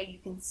throughout the day, you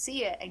can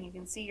see it, and you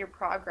can see your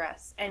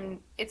progress. And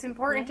it's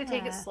important to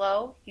take it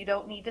slow. You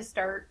don't need to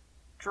start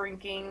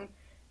drinking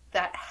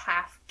that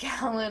half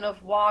gallon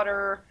of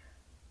water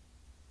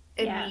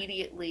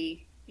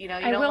immediately. You know,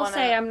 I will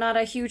say I'm not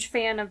a huge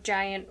fan of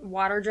giant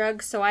water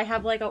jugs, so I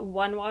have like a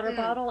 1 water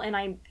bottle, and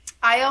I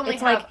have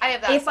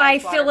that if I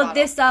fill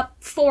this up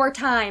 4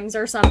 times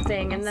or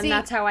something, and then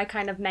that's how I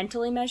kind of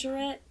mentally measure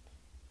it.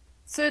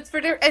 So it's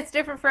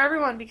different for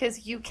everyone,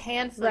 because you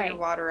can fill your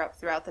water up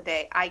throughout the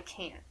day. I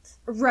can't.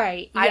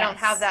 Right. I don't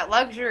have that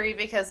luxury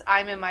because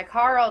I'm in my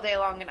car all day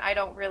long, and I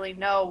don't really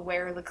know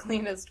where the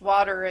cleanest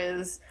water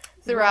is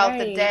throughout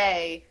the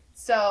day.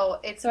 So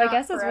it's I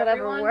guess it's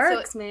whatever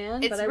works,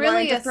 man. It's but I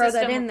really to a throw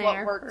system that in of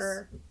there what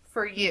works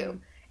for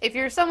you. If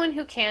you're someone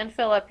who can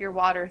fill up your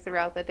water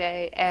throughout the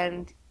day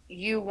and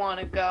you want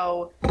to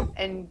go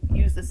and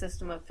use the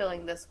system of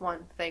filling this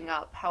one thing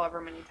up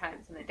however many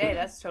times in a day,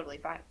 that's totally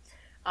fine.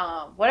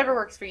 Whatever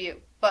works for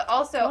you. But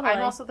also,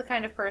 I'm also the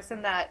kind of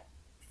person that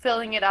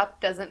filling it up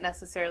doesn't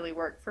necessarily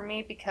work for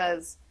me,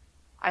 because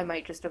I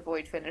might just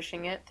avoid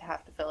finishing it to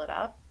have to fill it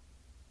up.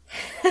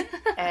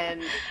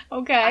 And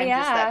I'm just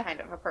that kind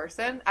of a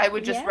person. I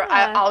would just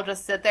I'll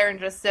just sit there and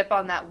just sip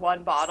on that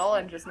one bottle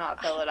and just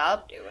not fill it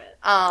up. Do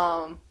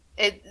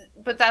it.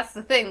 But that's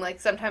the thing. Like,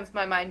 sometimes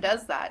my mind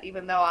does that,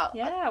 even though I'll.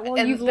 Yeah, well,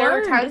 and you've there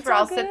learned. are times It's where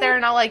I'll good. sit there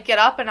and I'll like get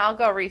up and I'll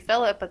go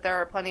refill it. But there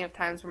are plenty of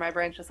times where my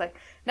brain's just like,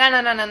 no.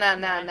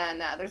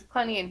 There's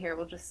plenty in here.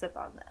 We'll just sip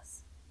on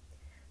this.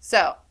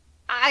 So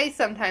I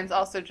sometimes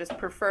also just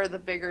prefer the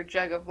bigger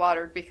jug of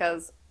water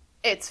because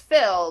it's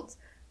filled.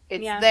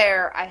 It's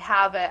there. I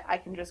have it. I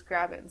can just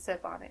grab it and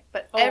sip on it.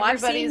 But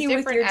everybody's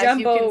different, as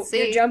you can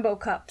see. Your jumbo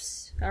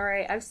cups. All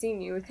right, I've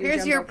seen you with your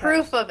Here's jumbo your cups.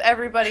 proof of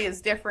everybody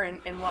is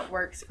different in what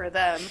works for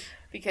them.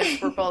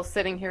 Because we're both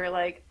sitting here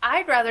like,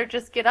 I'd rather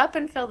just get up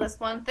and fill this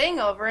one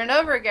thing over and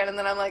over again. And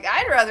then I'm like,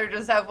 I'd rather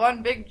just have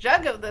one big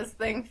jug of this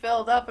thing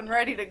filled up and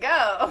ready to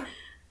go.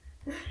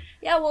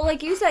 Yeah, well,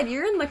 like you said,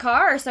 you're in the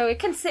car, so it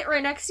can sit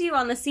right next to you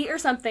on the seat or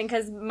something,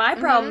 because my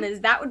problem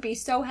is that would be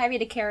so heavy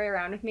to carry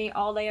around with me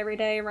all day, every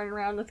day, running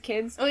around with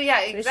kids. Oh,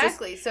 yeah,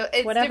 exactly. So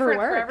it's whatever different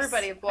works. for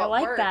everybody of what I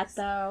like works. that,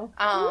 though.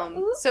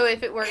 So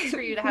if it works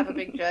for you to have a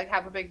big jug,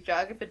 have a big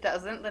jug. If it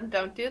doesn't, then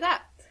don't do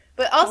that.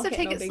 But also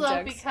take it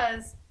slow,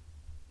 because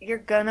you're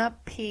gonna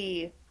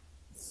pee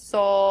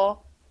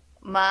so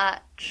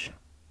much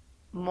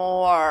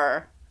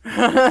more.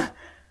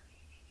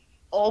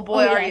 Oh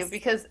boy, are you?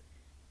 Because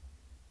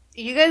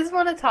you guys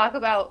want to talk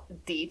about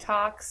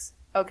detox,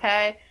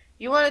 okay?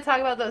 You want to talk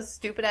about those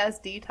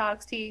stupid-ass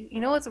detox tea? You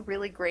know what's a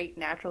really great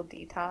natural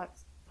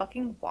detox?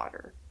 Fucking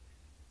water.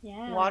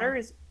 Yeah. Water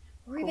is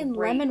or even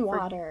lemon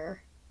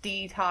water.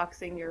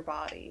 Detoxing your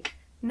body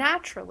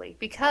naturally,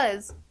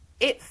 because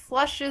it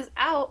flushes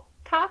out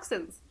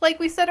toxins. Like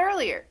we said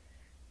earlier,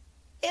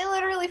 it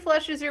literally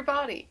flushes your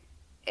body.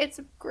 It's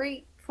a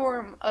great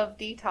form of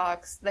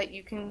detox that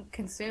you can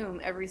consume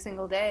every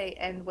single day.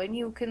 And when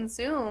you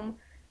consume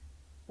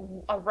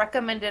a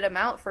recommended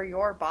amount for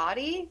your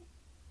body,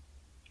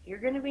 you're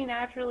going to be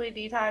naturally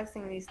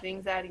detoxing these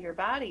things out of your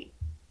body.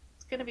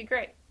 It's going to be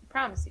great. I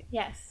promise you.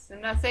 Yes.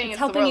 I'm not saying it's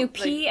helping you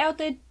pee out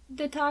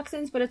the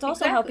toxins, but it's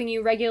also helping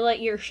you regulate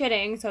your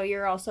shitting, so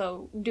you're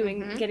also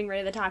getting rid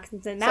of the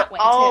toxins in that way,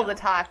 too. All the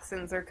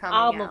toxins are coming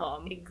out. All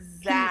of them.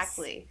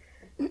 Exactly.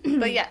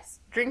 But yes,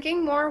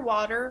 drinking more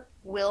water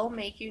will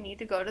make you need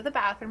to go to the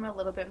bathroom a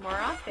little bit more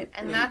often,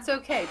 and that's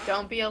okay.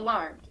 Don't be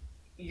alarmed.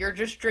 You're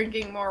just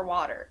drinking more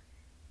water.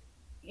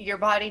 Your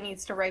body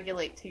needs to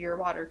regulate to your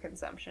water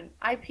consumption.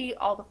 I pee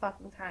all the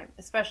fucking time,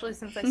 especially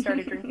since I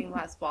started drinking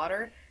less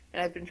water,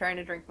 and I've been trying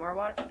to drink more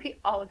water. I pee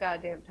all the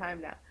goddamn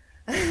time now.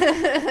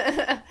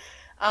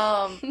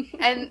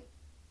 And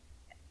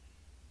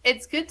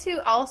It's good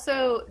to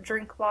also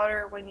drink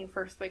water when you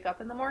first wake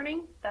up in the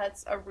morning.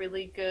 That's a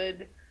really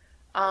good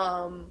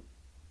um,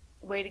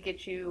 way to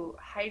get you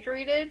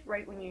hydrated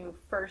right when you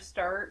first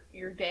start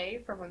your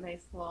day from a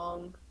nice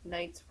long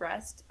night's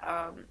rest,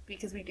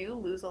 because we do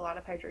lose a lot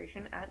of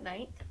hydration at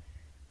night.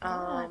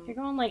 Yeah, if you're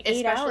going like 8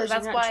 Especially, hours,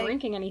 you're not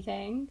drinking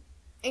anything.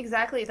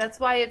 exactly, that's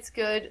why it's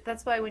good.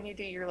 That's why when you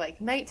do your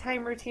like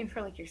nighttime routine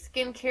for like your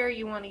skincare,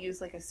 you want to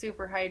use like a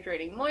super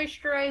hydrating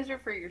moisturizer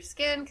for your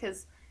skin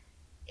because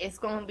it's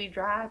going to be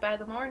dry by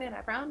the morning,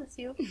 I promise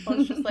you. Well,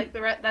 it's just like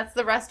that's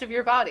the rest of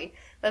your body.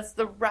 That's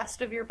the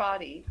rest of your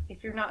body.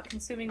 If you're not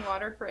consuming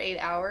water for 8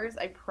 hours,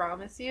 I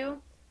promise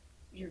you,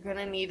 you're going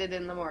to need it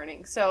in the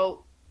morning.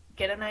 So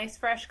get a nice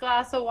fresh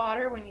glass of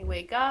water when you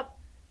wake up.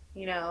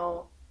 You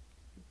know,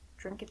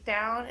 drink it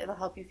down. It'll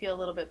help you feel a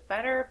little bit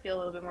better, feel a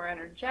little bit more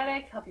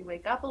energetic, help you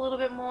wake up a little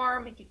bit more,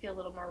 make you feel a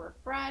little more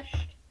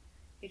refreshed,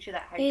 get you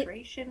that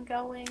hydration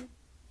going.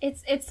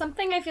 It's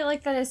something I feel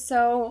like that is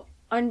so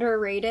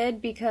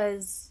underrated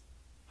because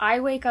I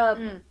wake up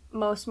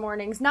most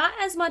mornings, not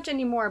as much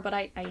anymore, but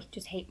I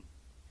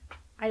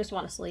just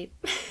want to sleep.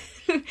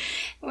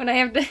 when I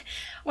have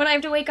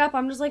to wake up,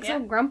 I'm just like so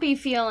grumpy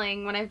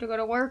feeling when I have to go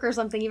to work or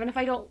something, even if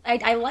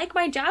I like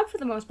my job for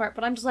the most part,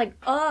 but I'm just like,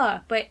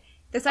 but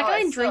the second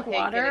I drink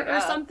water or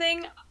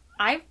something,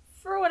 I,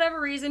 for whatever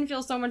reason,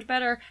 feel so much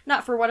better.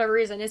 Not for whatever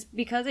reason, it's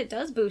because it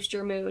does boost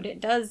your mood. It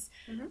does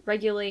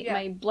regulate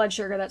my blood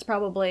sugar that's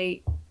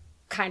probably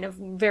kind of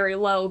very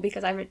low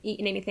because I haven't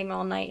eaten anything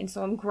all night, and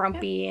so I'm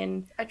grumpy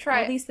and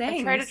all these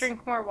things. I try to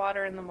drink more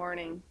water in the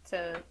morning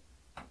to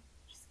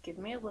just give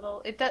me a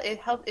little. It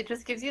helps. It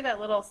just gives you that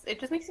little. It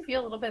just makes you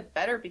feel a little bit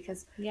better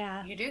because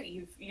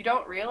you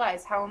don't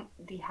realize how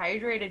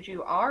dehydrated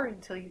you are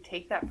until you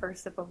take that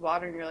first sip of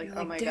water and you're like,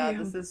 oh my god,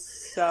 this is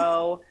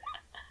so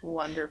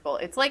wonderful.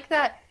 It's like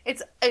that.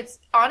 It's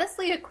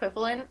honestly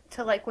equivalent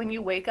to like when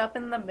you wake up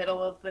in the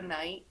middle of the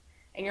night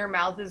and your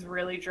mouth is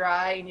really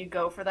dry and you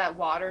go for that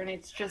water and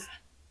it's just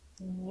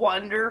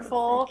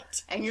wonderful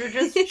and you're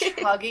just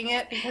chugging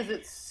it because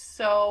it's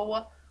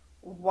so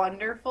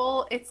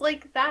wonderful. It's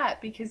like that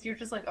because you're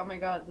just like, oh my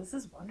god, this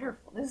is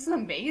wonderful. This is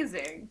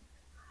amazing.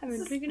 I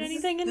haven't drinking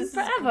anything in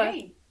forever.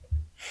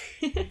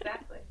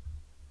 Exactly.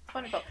 It's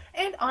wonderful.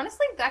 And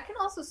honestly, that can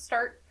also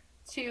start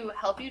to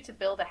help you to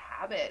build a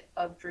habit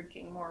of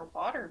drinking more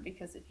water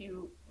because if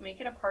you make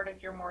it a part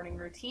of your morning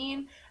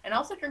routine and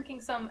also drinking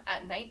some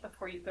at night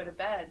before you go to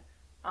bed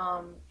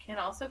can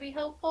also be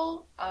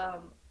helpful.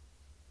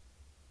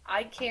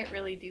 I can't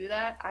really do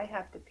that. I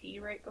have to pee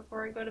right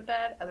before I go to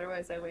bed.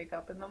 Otherwise, I wake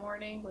up in the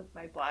morning with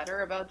my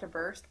bladder about to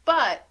burst.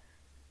 But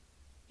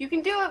you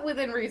can do it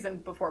within reason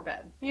before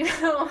bed. You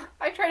know,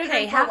 I try to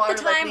drink more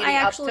water leading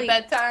up to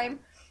bedtime.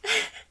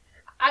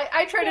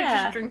 I try to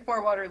just drink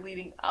more water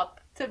leading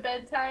up to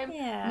bedtime.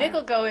 Yeah. Nick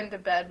will go into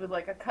bed with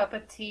like a cup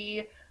of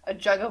tea, a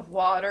jug of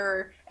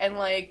water, and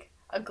like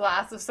a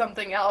glass of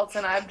something else,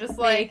 and I'm just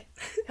like,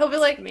 he'll be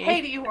like,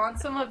 hey, do you want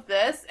some of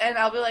this? And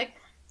I'll be like,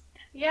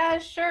 yeah,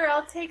 sure,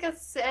 I'll take a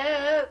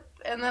sip,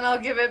 and then I'll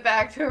give it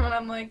back to him, and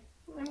I'm like,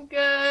 I'm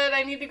good,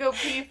 I need to go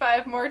pee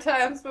 5 more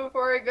times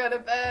before I go to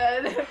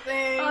bed.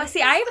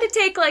 See, I have to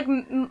take like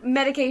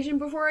medication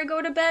before I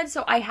go to bed,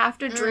 so I have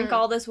to drink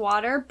all this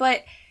water,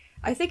 but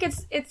I think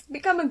it's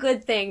become a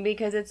good thing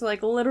because it's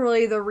like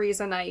literally the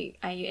reason I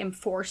am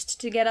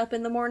forced to get up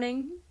in the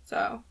morning.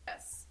 So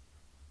yes,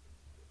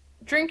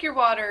 drink your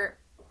water,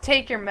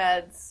 take your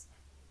meds,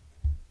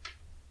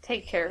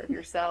 take care of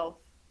yourself.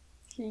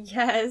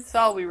 Yes, that's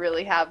all we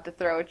really have to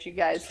throw at you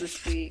guys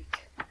this week.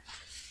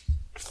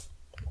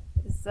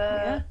 Is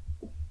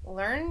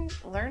learn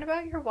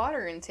about your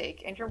water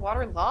intake and your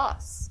water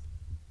loss.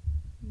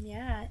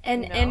 Yeah,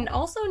 and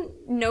also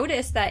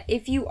notice that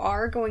if you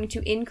are going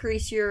to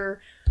increase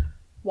your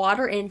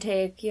water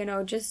intake,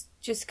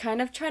 just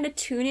kind of trying to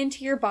tune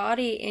into your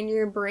body and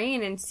your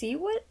brain and see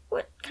what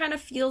kind of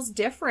feels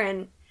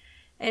different.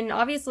 And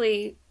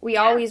obviously, we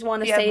always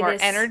want to say this. Do you have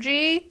more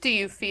energy? Do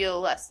you feel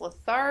less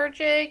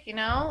lethargic?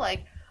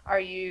 Like, are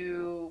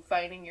you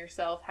finding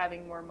yourself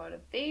having more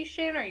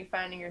motivation? Are you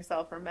finding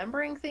yourself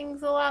remembering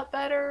things a lot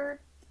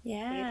better?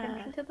 Yeah. Pay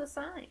attention to the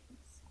signs.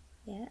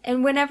 Yeah,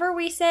 and whenever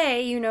we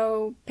say,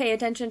 pay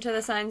attention to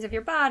the signs of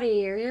your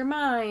body or your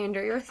mind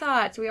or your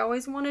thoughts, we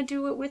always want to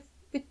do it with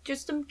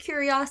just some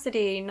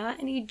curiosity, not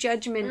any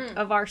judgment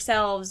of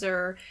ourselves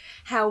or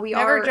how we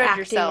are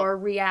acting or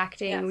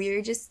reacting.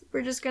 Yes.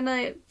 We're just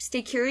gonna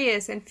stay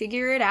curious and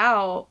figure it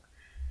out.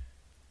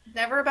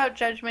 Never about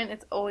judgment,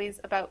 it's always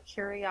about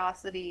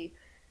curiosity.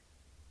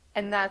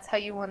 And that's how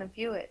you want to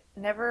view it.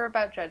 Never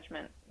about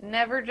judgment.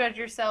 Never judge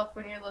yourself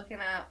when you're looking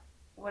at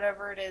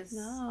whatever it is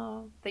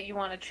that you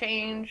want to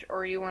change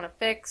or you want to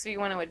fix or you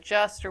want to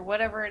adjust or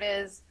whatever it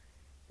is.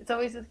 It's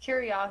always with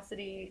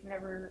curiosity,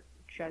 never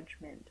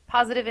judgment.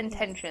 Positive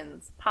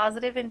intentions. Yes.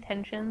 Positive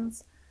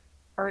intentions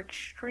are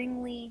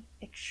extremely,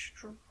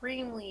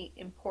 extremely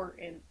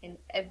important in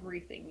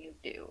everything you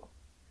do.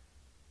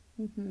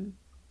 Mm-hmm.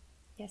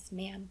 Yes,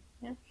 ma'am.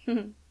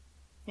 Yeah.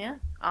 Yeah.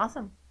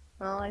 Awesome.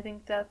 Well, I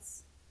think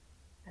that's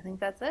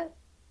it.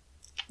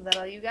 Is that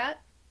all you got?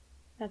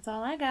 That's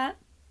all I got.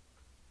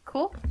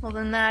 Cool. Well,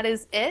 then that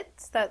is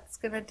it. That's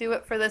going to do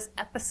it for this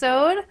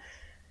episode.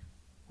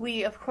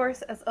 We, of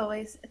course, as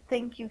always,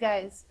 thank you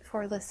guys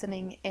for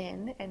listening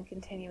in and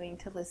continuing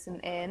to listen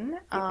in.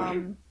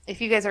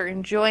 If you guys are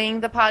enjoying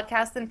the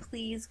podcast, then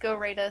please go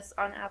rate us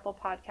on Apple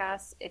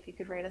Podcasts. If you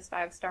could rate us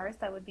 5 stars,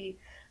 that would be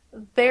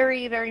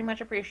very, very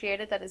much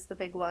appreciated. That is the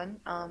big one,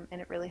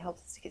 and it really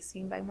helps us to get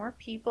seen by more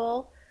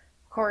people.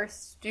 Of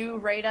course, do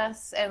rate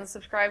us and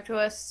subscribe to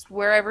us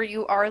wherever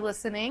you are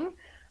listening.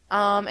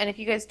 And if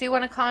you guys do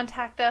want to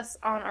contact us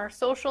on our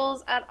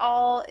socials at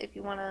all, if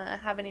you want to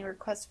have any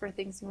requests for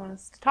things you want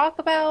us to talk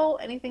about,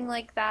 anything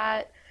like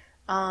that,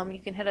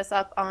 you can hit us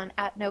up on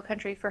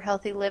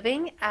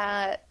 @NoCountryForHealthyLiving.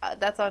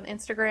 That's on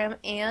Instagram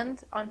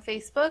and on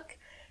Facebook.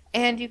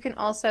 And you can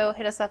also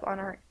hit us up on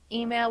our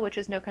email, which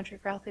is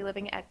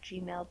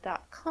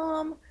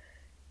nocountryforhealthyliving@gmail.com.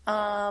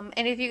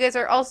 And if you guys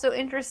are also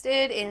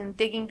interested in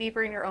digging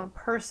deeper in your own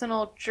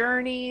personal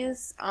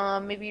journeys,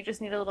 maybe you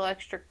just need a little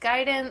extra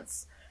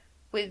guidance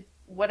with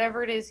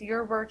whatever it is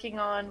you're working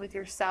on with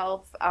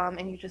yourself,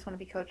 and you just want to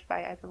be coached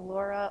by either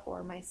Laura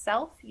or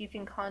myself, you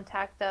can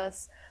contact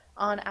us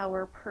on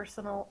our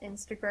personal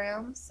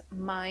Instagrams.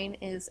 Mine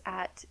is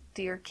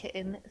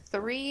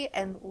 @DearKitten3,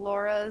 and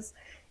Laura's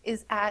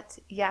is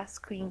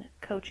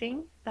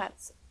 @YasQueenCoaching.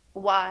 That's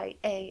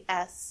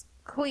YAS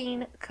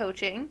Queen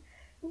Coaching.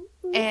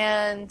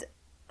 And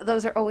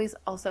those are always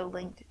also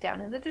linked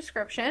down in the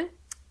description.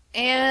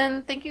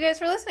 And thank you guys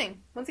for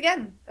listening. Once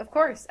again, of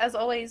course, as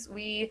always,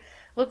 we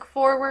look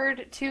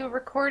forward to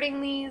recording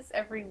these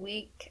every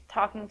week,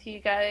 talking to you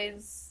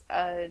guys,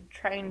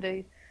 trying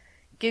to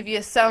give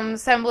you some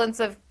semblance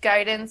of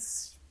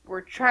guidance.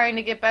 We're trying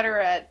to get better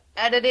at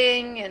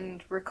editing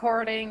and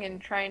recording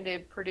and trying to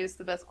produce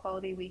the best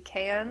quality we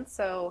can.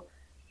 So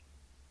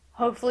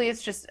hopefully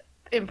it's just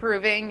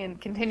improving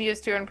and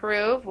continues to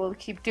improve. We'll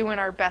keep doing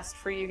our best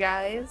for you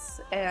guys.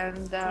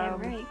 And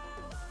Right.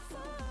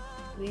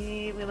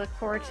 We look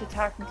forward to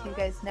talking to you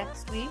guys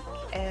next week,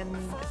 and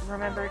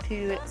remember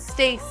to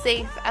stay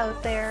safe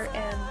out there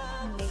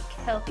and make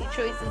healthy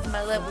choices,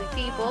 my lovely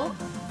people.